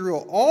gave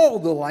Israel all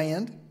the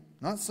land,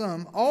 not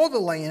some, all the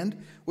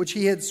land which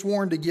he had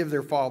sworn to give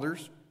their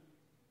fathers,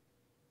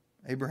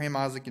 Abraham,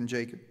 Isaac, and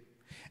Jacob.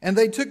 And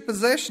they took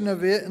possession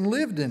of it and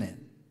lived in it.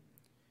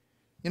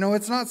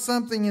 It's not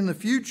something in the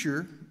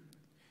future,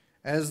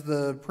 as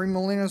the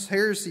premillennialist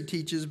heresy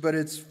teaches, but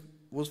it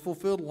was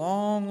fulfilled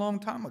long, long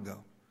time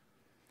ago.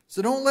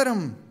 So don't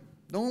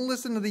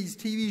listen to these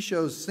TV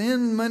shows.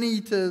 Send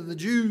money to the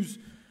Jews.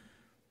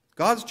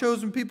 God's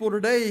chosen people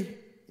today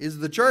is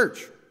the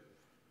church.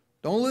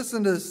 Don't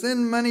listen to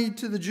send money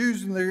to the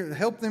Jews and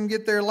help them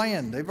get their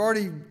land. They've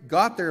already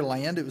got their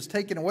land. It was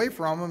taken away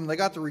from them. They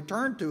got to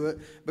return to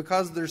it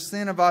because of their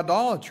sin of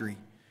idolatry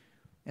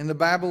in the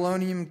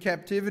Babylonian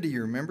captivity,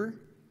 you remember?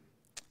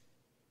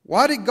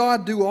 Why did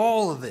God do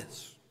all of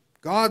this?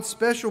 God's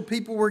special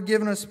people were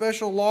given a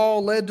special law,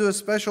 led to a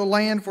special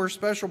land for a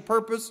special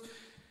purpose.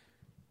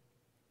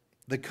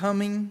 The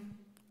coming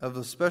of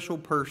a special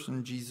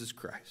person, Jesus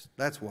Christ.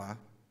 That's why.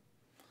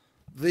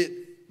 The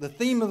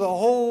theme of the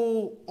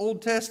whole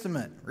Old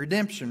Testament,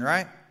 redemption,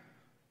 right?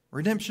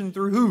 Redemption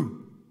through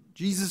who?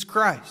 Jesus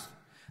Christ.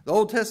 The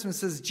Old Testament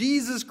says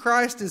Jesus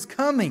Christ is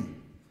coming.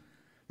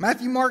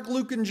 Matthew, Mark,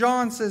 Luke, and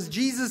John says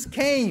Jesus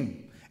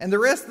came. And the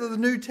rest of the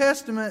New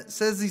Testament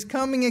says he's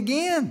coming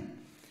again.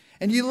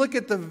 And you look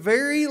at the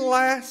very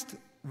last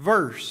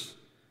verse,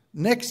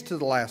 next to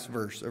the last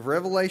verse of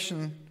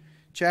Revelation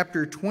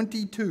chapter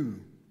 22,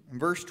 and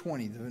verse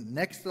 20, the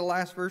next to the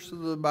last verse of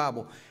the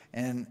Bible.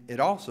 And it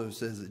also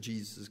says that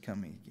Jesus is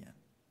coming again.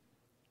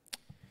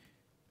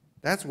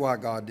 That's why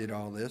God did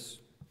all this.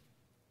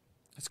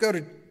 Let's go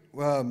to,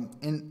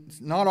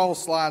 not all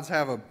slides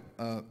have a,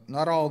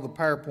 not all the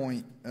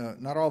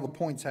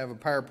points have a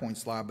PowerPoint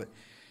slide, but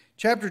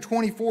chapter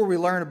 24 we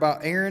learn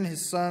about Aaron,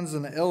 his sons,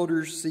 and the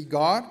elders see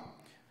God,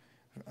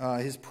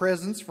 his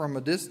presence from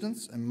a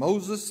distance, and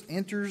Moses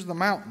enters the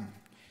mountain.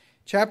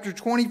 Chapter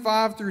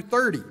 25 through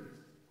 30.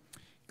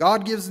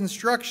 God gives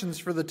instructions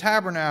for the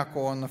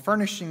tabernacle and the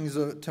furnishings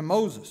to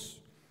Moses.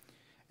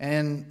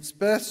 And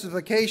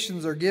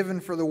specifications are given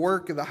for the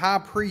work of the high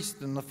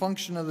priest and the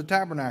function of the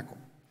tabernacle.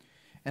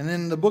 And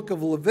then in the book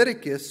of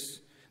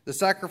Leviticus, the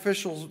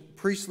sacrificial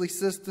priestly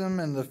system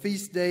and the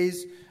feast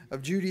days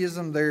of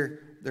Judaism, they're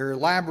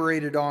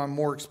elaborated on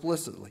more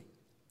explicitly.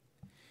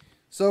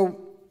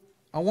 So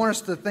I want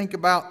us to think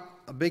about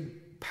a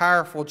big,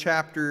 powerful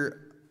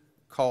chapter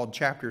called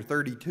chapter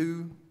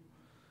 32.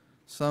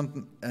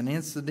 An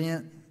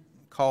incident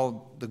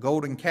called the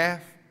golden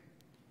calf.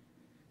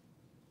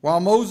 While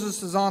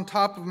Moses is on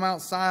top of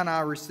Mount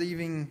Sinai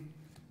receiving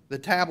the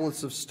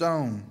tablets of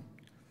stone,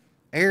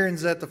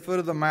 Aaron's at the foot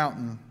of the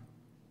mountain,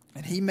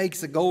 and he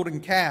makes a golden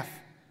calf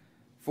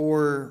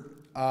for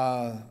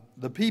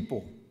the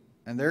people,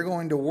 and they're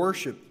going to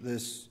worship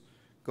this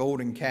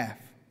golden calf.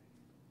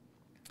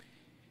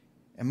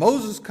 And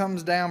Moses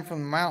comes down from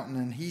the mountain,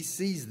 and he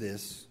sees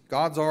this.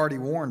 God's already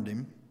warned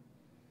him.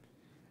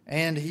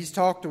 And he's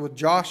talked with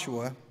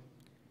Joshua,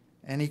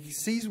 and he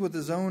sees with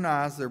his own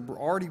eyes they're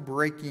already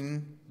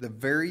breaking the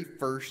very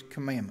first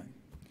commandment.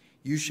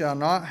 You shall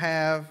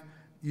have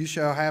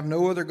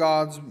no other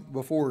gods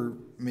before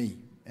me.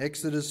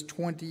 Exodus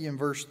 20 and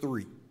verse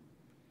 3.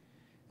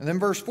 And then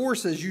verse 4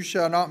 says, you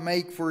shall not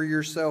make for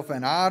yourself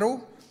an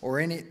idol or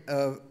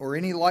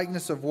any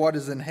likeness of what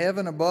is in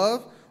heaven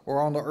above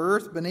or on the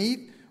earth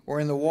beneath or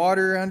in the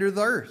water under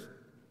the earth.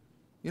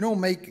 You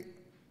don't make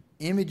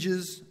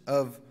images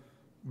of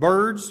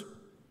birds,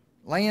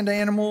 land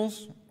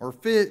animals, or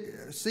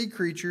sea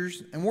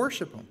creatures and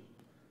worship them.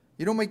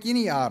 You don't make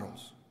any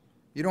idols.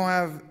 You don't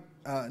have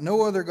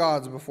no other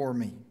gods before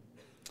me.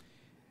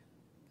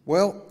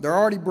 Well, they're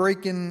already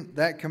breaking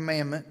that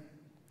commandment.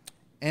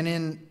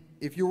 And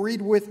if you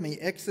read with me,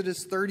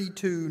 Exodus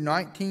 32,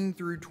 19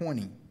 through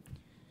 20.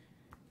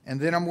 And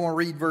then I'm going to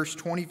read verse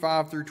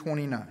 25 through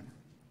 29.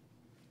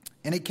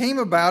 And it came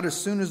about as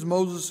soon as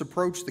Moses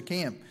approached the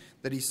camp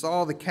that he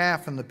saw the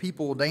calf and the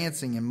people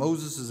dancing, and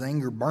Moses'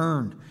 anger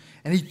burned.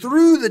 And he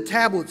threw the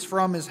tablets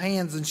from his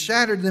hands and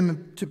shattered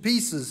them to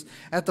pieces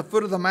at the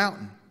foot of the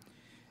mountain.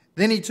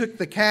 Then he took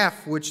the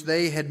calf which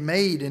they had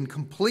made and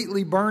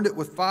completely burned it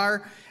with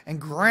fire and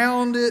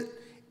ground it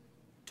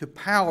to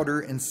powder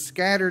and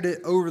scattered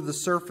it over the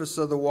surface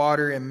of the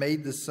water and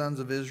made the sons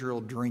of Israel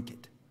drink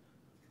it.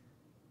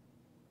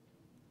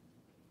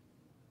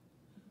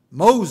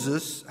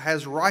 Moses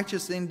has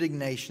righteous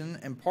indignation,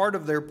 and part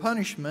of their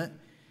punishment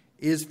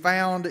is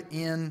found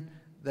in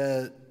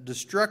the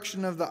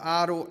destruction of the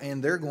idol,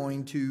 and they're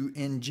going to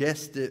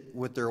ingest it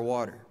with their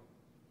water.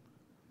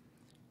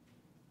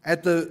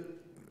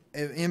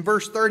 In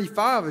verse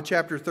 35 of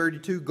chapter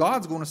 32,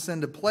 God's going to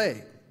send a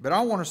plague. But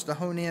I want us to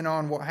hone in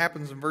on what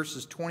happens in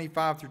verses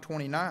 25 through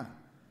 29.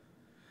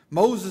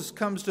 Moses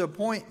comes to a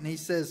point and he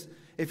says,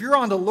 if you're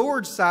on the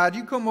Lord's side,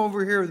 you come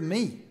over here with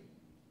me.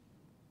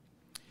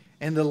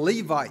 And the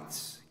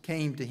Levites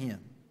came to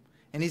him.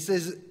 And he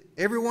says,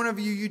 every one of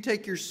you, you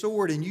take your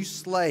sword and you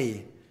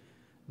slay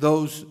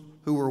those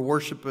who are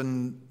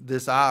worshiping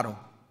this idol.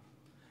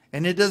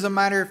 And it doesn't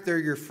matter if they're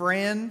your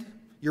friend,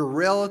 your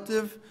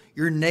relative,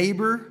 your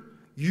neighbor,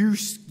 you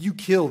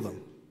kill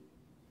them.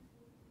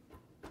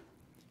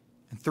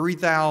 And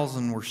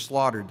 3,000 were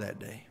slaughtered that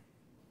day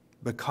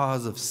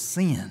because of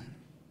sin.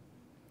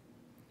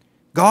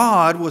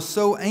 God was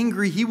so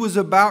angry, he was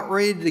about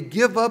ready to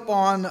give up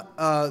on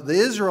the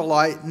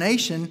Israelite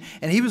nation,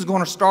 and he was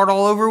going to start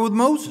all over with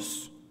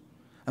Moses.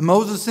 And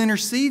Moses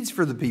intercedes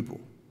for the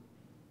people.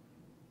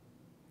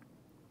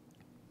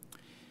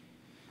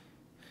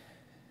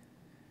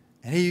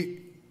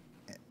 And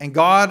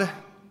God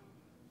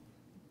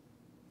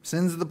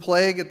sends the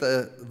plague at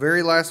the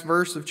very last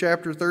verse of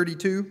chapter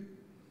 32.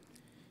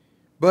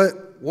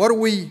 But what do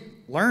we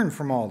learn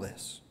from all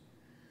this?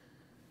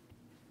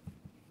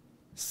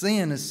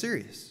 Sin is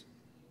serious.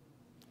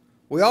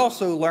 We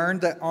also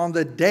learned that on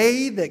the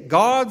day that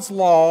God's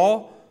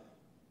law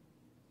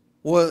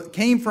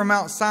came from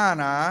Mount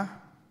Sinai,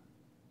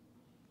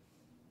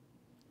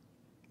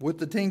 with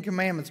the 10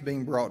 Commandments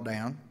being brought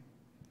down,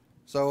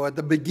 so at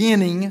the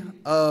beginning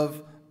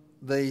of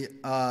the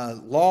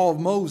law of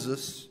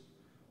Moses,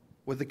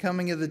 with the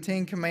coming of the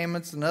 10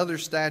 Commandments and other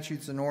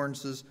statutes and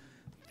ordinances,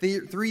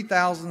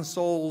 3,000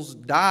 souls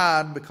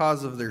died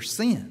because of their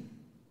sin.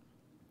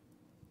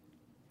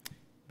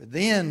 But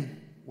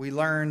then we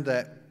learned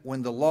that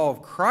when the law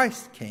of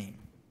Christ came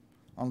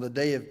on the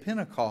day of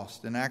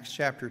Pentecost in Acts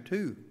chapter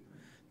 2,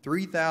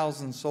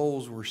 3,000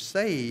 souls were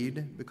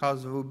saved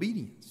because of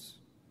obedience.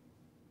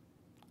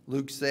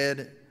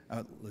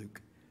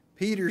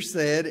 Peter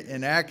said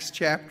in Acts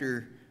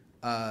chapter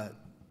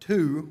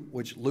 2,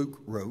 which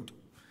Luke wrote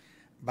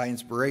by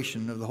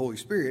inspiration of the Holy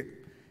Spirit,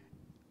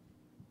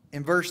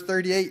 in verse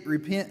 38,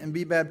 repent and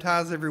be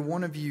baptized every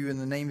one of you in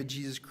the name of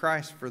Jesus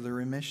Christ for the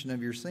remission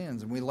of your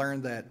sins. And we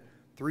learned that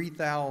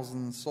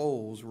 3,000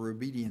 souls were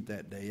obedient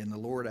that day, and the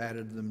Lord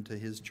added them to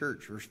his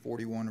church, verse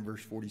 41 and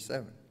verse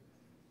 47.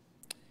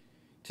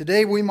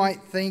 Today we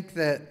might think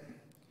that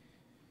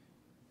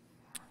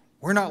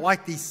We're not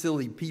like these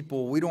silly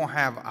people. We don't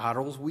have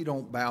idols. We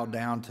don't bow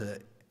down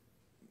to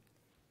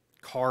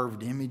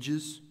carved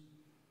images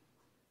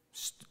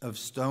of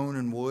stone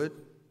and wood.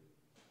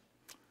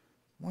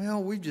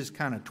 Well, we just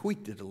kind of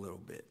tweaked it a little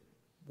bit.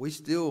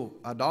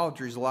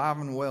 Idolatry is alive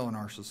and well in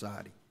our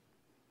society.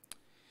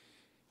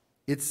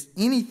 It's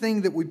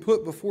anything that we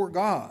put before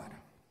God.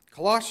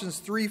 Colossians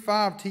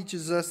 3:5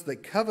 teaches us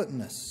that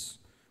covetousness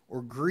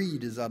or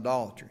greed is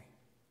idolatry.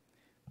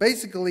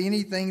 Basically,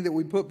 anything that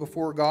we put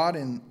before God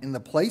in the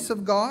place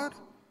of God,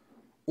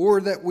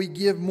 or that we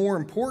give more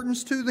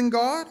importance to than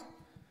God,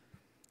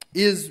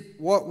 is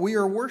what we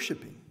are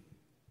worshiping.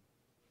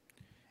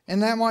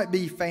 And that might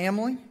be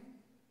family.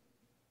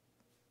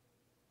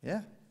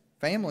 Yeah,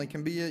 family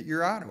can be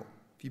your idol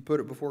if you put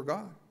it before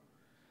God.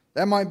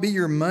 That might be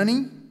your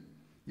money,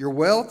 your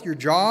wealth, your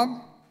job.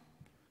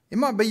 It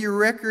might be your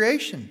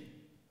recreation.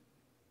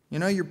 You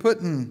know, you're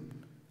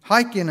putting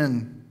hiking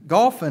and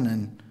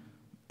golfing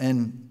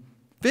and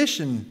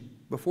fishing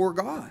before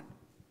God.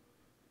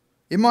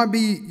 It might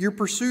be your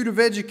pursuit of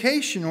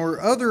education or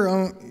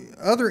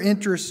other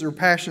interests or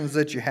passions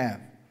that you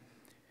have.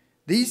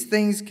 These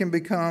things can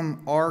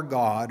become our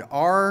God,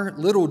 our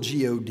little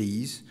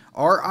gods,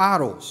 our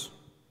idols.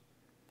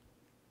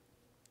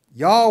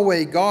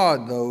 Yahweh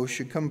God, though,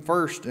 should come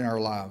first in our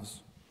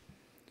lives.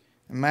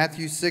 In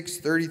Matthew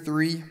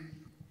 6:33,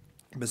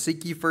 but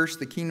seek ye first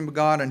the kingdom of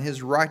God and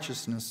his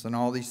righteousness, and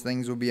all these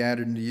things will be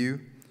added unto you.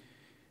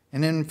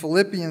 And in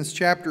Philippians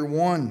chapter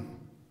 1,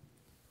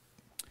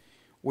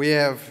 we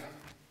have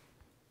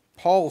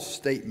Paul's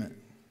statement.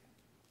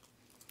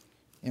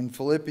 In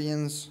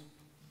Philippians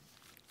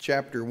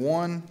chapter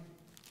 1,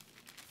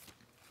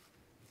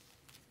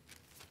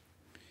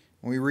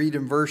 we read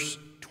in verse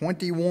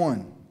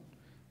 21,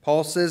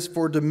 Paul says,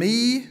 "For to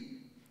me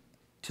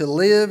to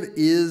live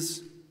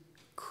is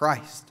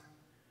Christ."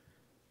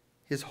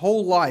 His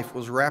whole life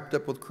was wrapped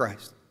up with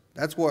Christ.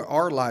 That's what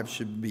our lives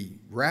should be,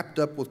 wrapped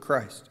up with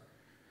Christ.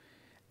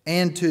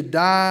 "And to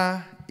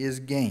die is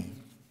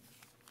gain."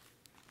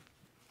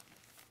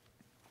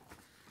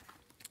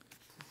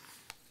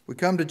 We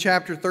come to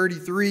chapter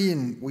 33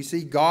 and we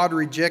see God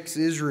rejects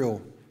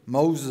Israel.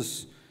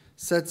 Moses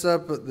sets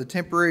up the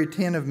temporary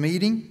tent of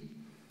meeting,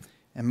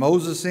 and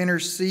Moses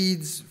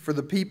intercedes for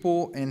the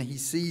people, and he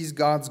sees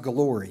God's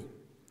glory.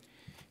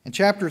 In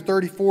chapter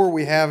 34,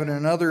 we have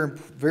another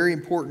very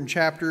important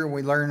chapter, and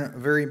we learn a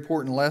very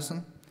important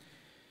lesson.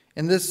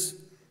 In this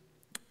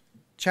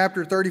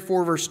chapter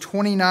 34, verse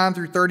 29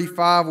 through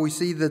 35, we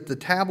see that the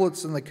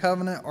tablets in the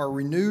covenant are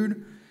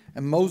renewed,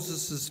 and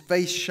Moses'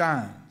 face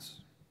shines.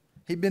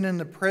 He'd been in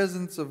the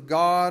presence of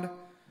God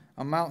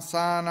on Mount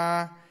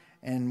Sinai,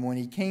 and when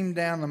he came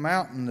down the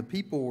mountain, the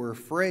people were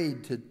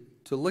afraid to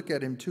look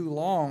at him too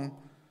long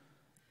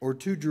or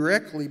too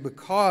directly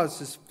because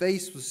his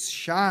face was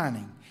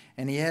shining,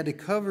 and he had to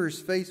cover his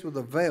face with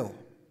a veil.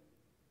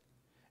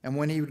 And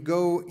when he would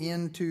go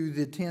into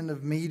the tent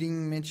of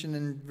meeting, mentioned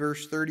in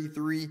verse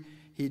 33,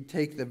 he'd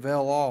take the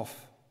veil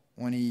off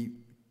when he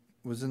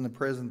was in the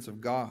presence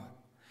of God.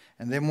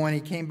 And then when he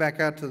came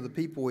back out to the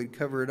people, he'd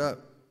cover it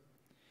up.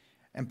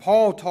 And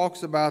Paul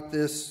talks about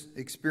this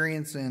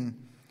experience in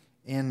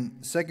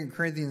 2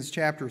 Corinthians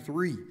chapter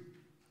 3.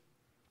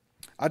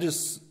 I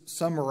just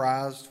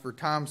summarized, for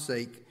time's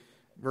sake,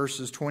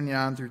 verses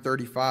 29 through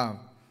 35.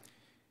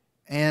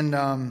 And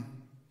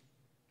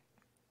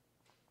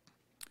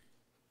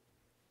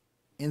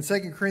in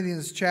 2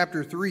 Corinthians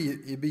chapter 3,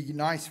 it'd be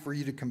nice for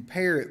you to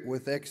compare it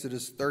with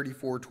Exodus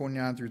 34,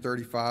 29 through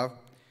 35.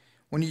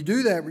 When you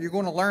do that, you're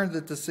going to learn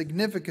that the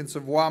significance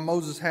of why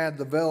Moses had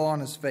the veil on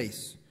his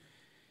face.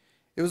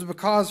 It was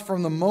because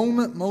from the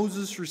moment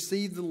Moses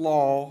received the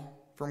law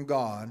from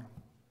God,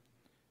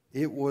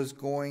 it was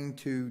going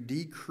to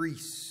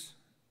decrease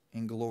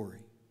in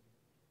glory.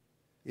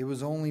 It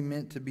was only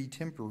meant to be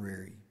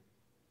temporary.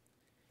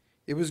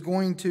 It was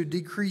going to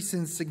decrease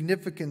in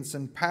significance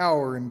and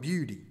power and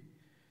beauty.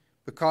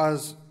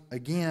 Because,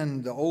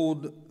 again, the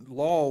old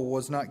law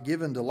was not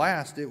given to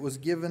last. It was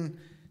given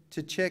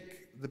to check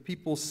the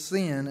people's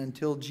sin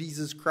until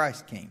Jesus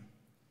Christ came.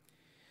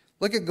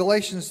 Look at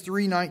Galatians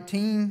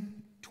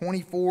 3:19,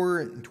 24,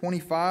 and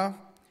 25.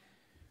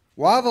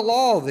 "Why the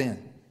law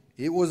then?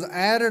 It was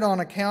added on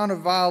account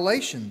of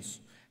violations,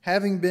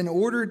 having been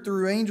ordered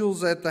through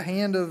angels at the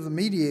hand of the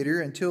mediator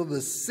until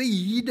the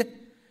seed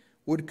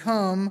would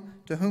come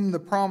to whom the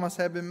promise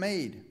had been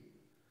made."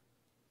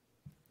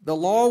 The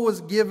law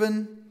was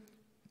given,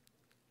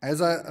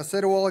 as I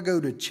said a while ago,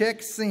 to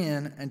check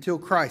sin until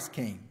Christ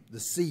came, the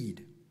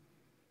seed.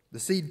 The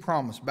seed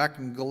promise, back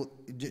in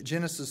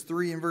Genesis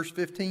 3 and verse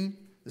 15,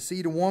 the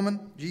seed of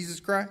woman, Jesus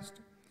Christ.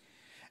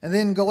 And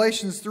then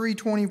Galatians 3,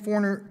 24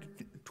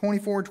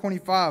 and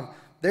 25,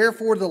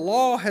 "Therefore the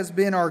law has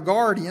been our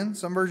guardian,"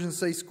 some versions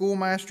say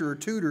schoolmaster or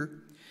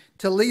tutor,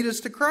 "to lead us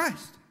to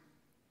Christ."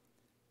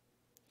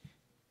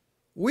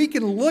 We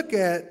can look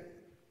at,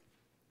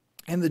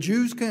 and the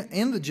Jews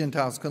and the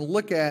Gentiles can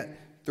look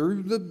at,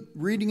 through the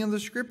reading of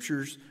the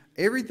Scriptures,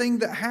 everything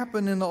that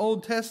happened in the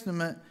Old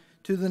Testament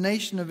to the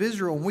nation of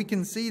Israel. And we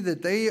can see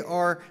that they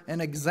are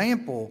an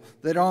example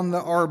that on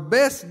our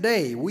best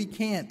day, we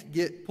can't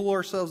pull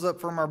ourselves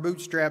up from our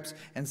bootstraps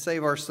and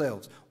save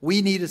ourselves.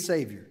 We need a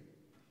Savior.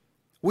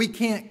 We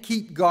can't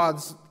keep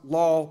God's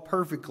law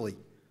perfectly.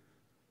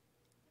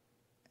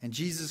 And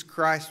Jesus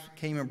Christ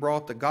came and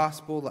brought the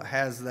gospel that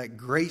has that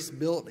grace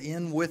built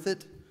in with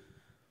it.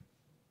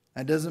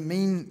 That doesn't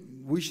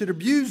mean we should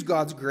abuse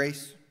God's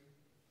grace.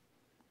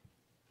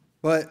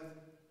 But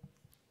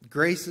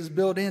grace is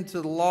built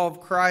into the law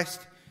of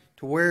Christ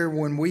to where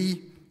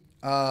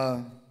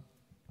I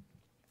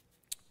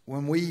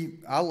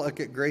look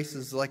at grace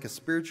as like a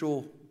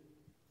spiritual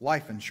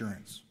life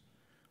insurance.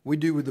 We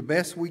do the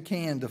best we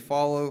can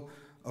to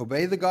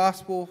obey the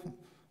gospel,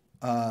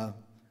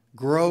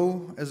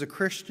 grow as a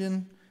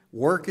Christian,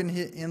 work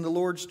in the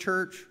Lord's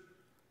church,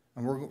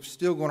 and we're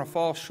still going to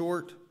fall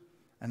short,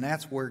 and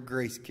that's where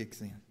grace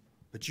kicks in.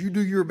 But you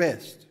do your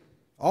best.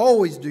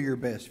 Always do your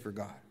best for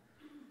God.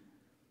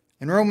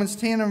 In Romans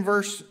 10 and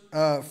verse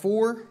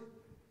 4,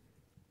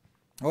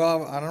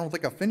 well, I don't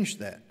think I finished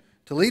that.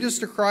 To lead us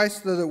to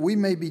Christ so that we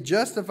may be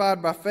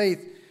justified by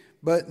faith,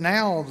 but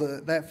now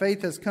that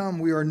faith has come,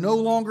 we are no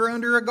longer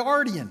under a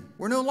guardian.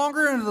 We're no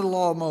longer under the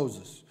law of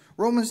Moses.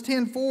 Romans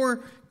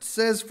 10:4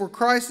 says, for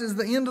Christ is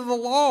the end of the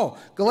law.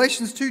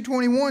 Galatians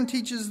 2:21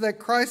 teaches that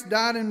Christ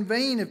died in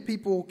vain if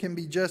people can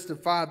be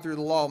justified through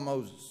the law of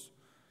Moses,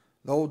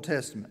 the Old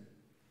Testament.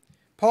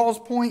 Paul's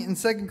point in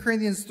 2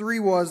 Corinthians 3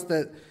 was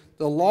that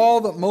the law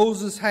that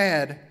Moses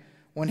had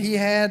when he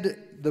had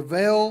to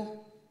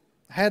veil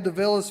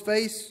his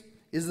face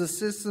is the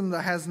system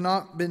that has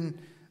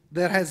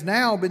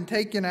now been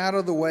taken out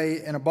of the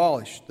way and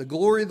abolished. The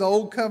glory of the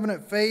old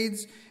covenant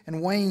fades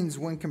and wanes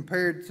when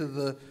compared to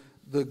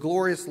the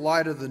glorious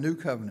light of the new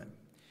covenant.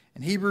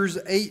 In Hebrews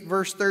 8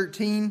 verse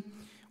 13,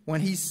 when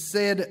he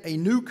said a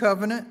new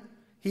covenant,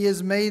 he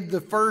has made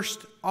the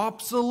first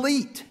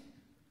obsolete.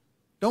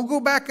 Don't go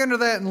back under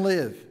that and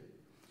live.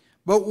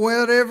 But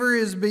whatever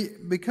is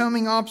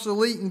becoming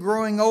obsolete and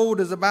growing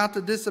old is about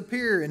to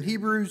disappear. In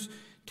Hebrews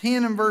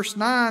 10 and verse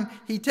 9,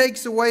 he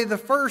takes away the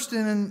first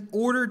in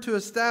order to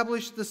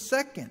establish the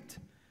second.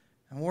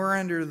 And we're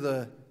under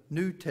the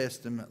New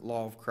Testament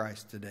law of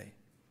Christ today.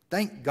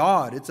 Thank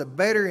God. It's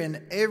better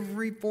in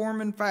every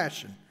form and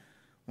fashion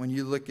when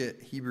you look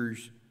at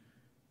Hebrews,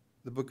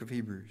 the book of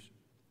Hebrews.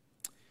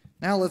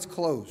 Now let's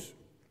close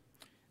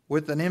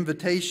with an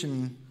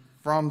invitation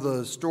from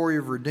the story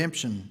of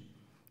redemption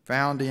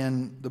found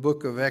in the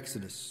book of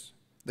Exodus.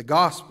 The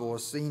gospel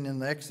is seen in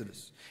the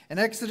Exodus. In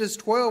Exodus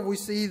 12, we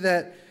see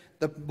that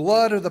the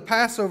blood of the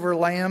Passover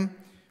lamb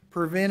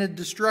prevented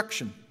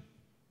destruction.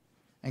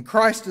 And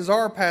Christ is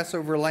our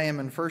Passover lamb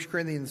in 1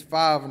 Corinthians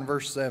 5 and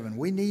verse 7.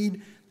 We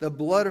need the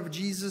blood of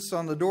Jesus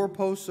on the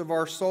doorposts of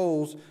our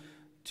souls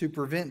to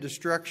prevent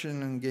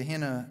destruction and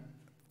Gehenna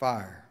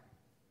fire.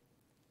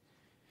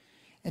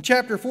 In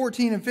chapter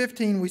 14 and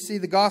 15, we see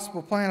the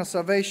gospel plan of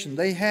salvation.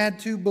 They had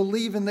to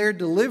believe in their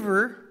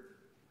deliverer,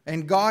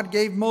 and God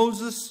gave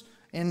Moses,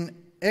 in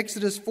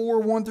Exodus 4,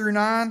 1 through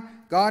 9,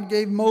 God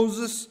gave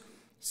Moses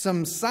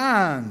some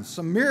signs,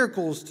 some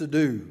miracles to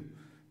do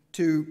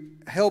to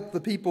help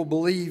the people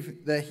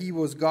believe that he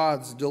was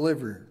God's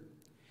deliverer.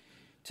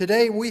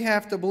 Today we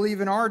have to believe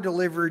in our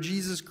deliverer,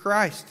 Jesus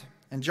Christ.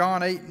 In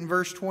John 8 and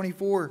verse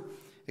 24,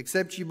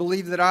 except you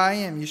believe that I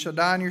am, you shall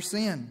die in your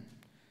sin.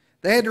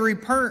 They had to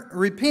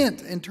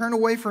repent and turn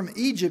away from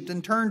Egypt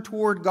and turn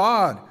toward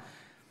God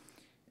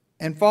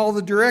and follow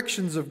the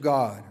directions of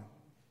God.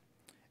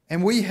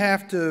 And we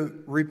have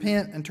to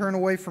repent and turn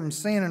away from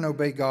sin and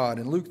obey God.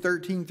 In Luke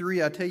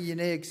 13:3, I tell you,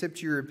 nay,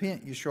 except you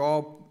repent, you shall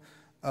all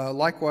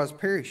likewise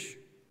perish.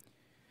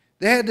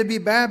 They had to be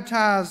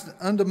baptized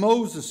unto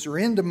Moses or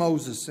into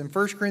Moses. In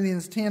 1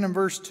 Corinthians 10 and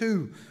verse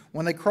 2,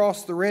 when they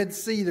crossed the Red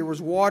Sea, there was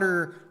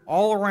water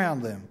all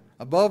around them,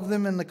 above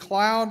them in the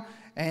cloud,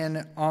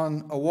 and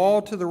on a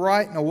wall to the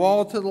right and a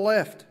wall to the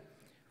left.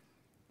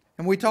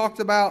 And we talked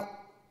about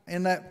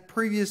in that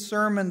previous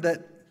sermon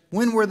that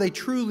when were they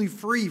truly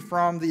free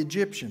from the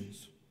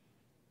Egyptians?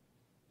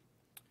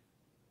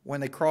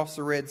 When they crossed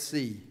the Red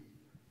Sea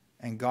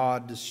and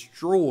God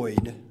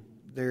destroyed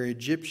their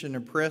Egyptian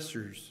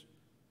oppressors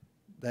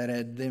that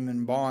had them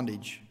in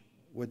bondage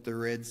with the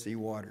Red Sea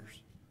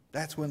waters.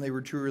 That's when they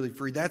were truly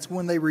free. That's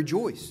when they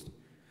rejoiced.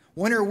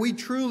 When are we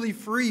truly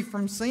free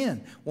from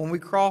sin? When we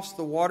cross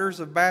the waters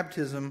of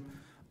baptism,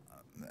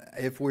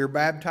 if we're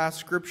baptized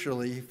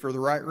scripturally for the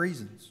right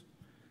reasons.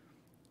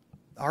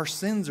 Our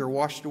sins are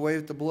washed away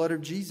with the blood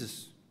of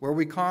Jesus, where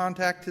we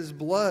contact his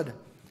blood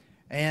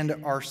and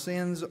our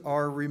sins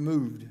are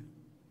removed.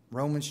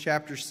 Romans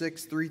chapter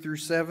 6, 3 through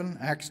 7,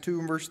 Acts 2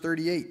 and verse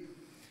 38.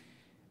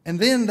 And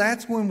then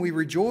that's when we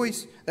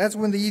rejoice. That's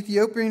when the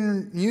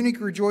Ethiopian eunuch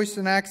rejoiced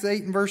in Acts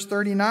 8 and verse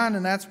 39.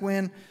 And that's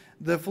when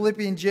the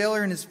Philippian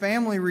jailer and his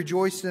family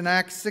rejoiced in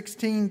Acts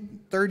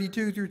 16,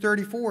 32 through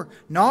 34.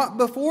 Not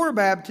before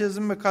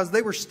baptism, because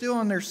they were still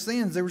in their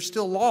sins. They were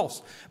still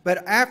lost.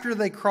 But after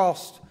they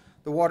crossed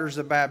the waters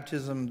of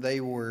baptism,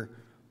 they were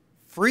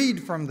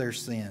freed from their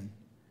sin.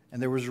 And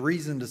there was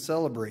reason to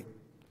celebrate.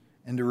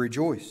 and to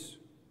rejoice.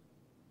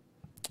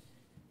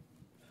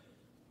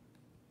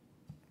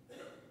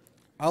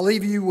 I'll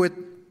leave you with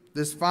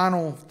this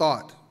final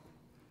thought.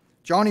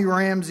 Johnny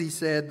Ramsey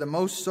said the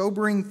most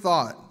sobering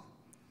thought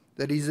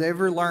that he's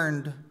ever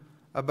learned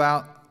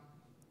about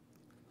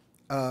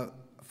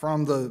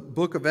from the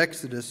book of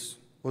Exodus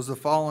was the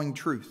following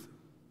truth.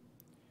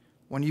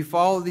 When you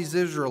follow these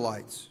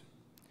Israelites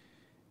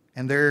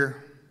and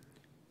their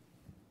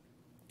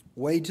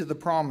way to the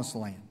promised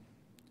land,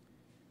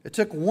 it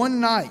took one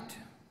night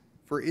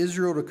for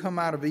Israel to come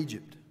out of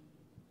Egypt.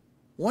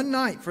 One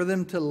night for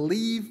them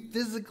to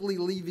physically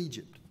leave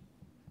Egypt.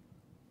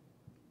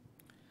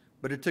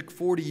 But it took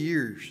 40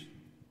 years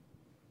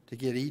to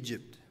get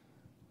Egypt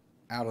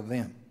out of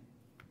them.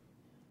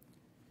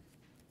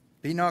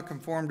 Be not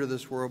conformed to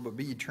this world, but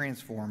be ye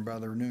transformed by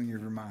the renewing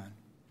of your mind.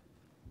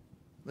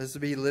 Let's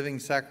be living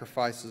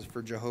sacrifices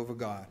for Jehovah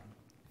God.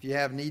 If you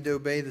have need to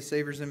obey the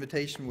Savior's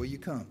invitation, will you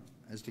come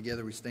as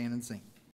together we stand and sing?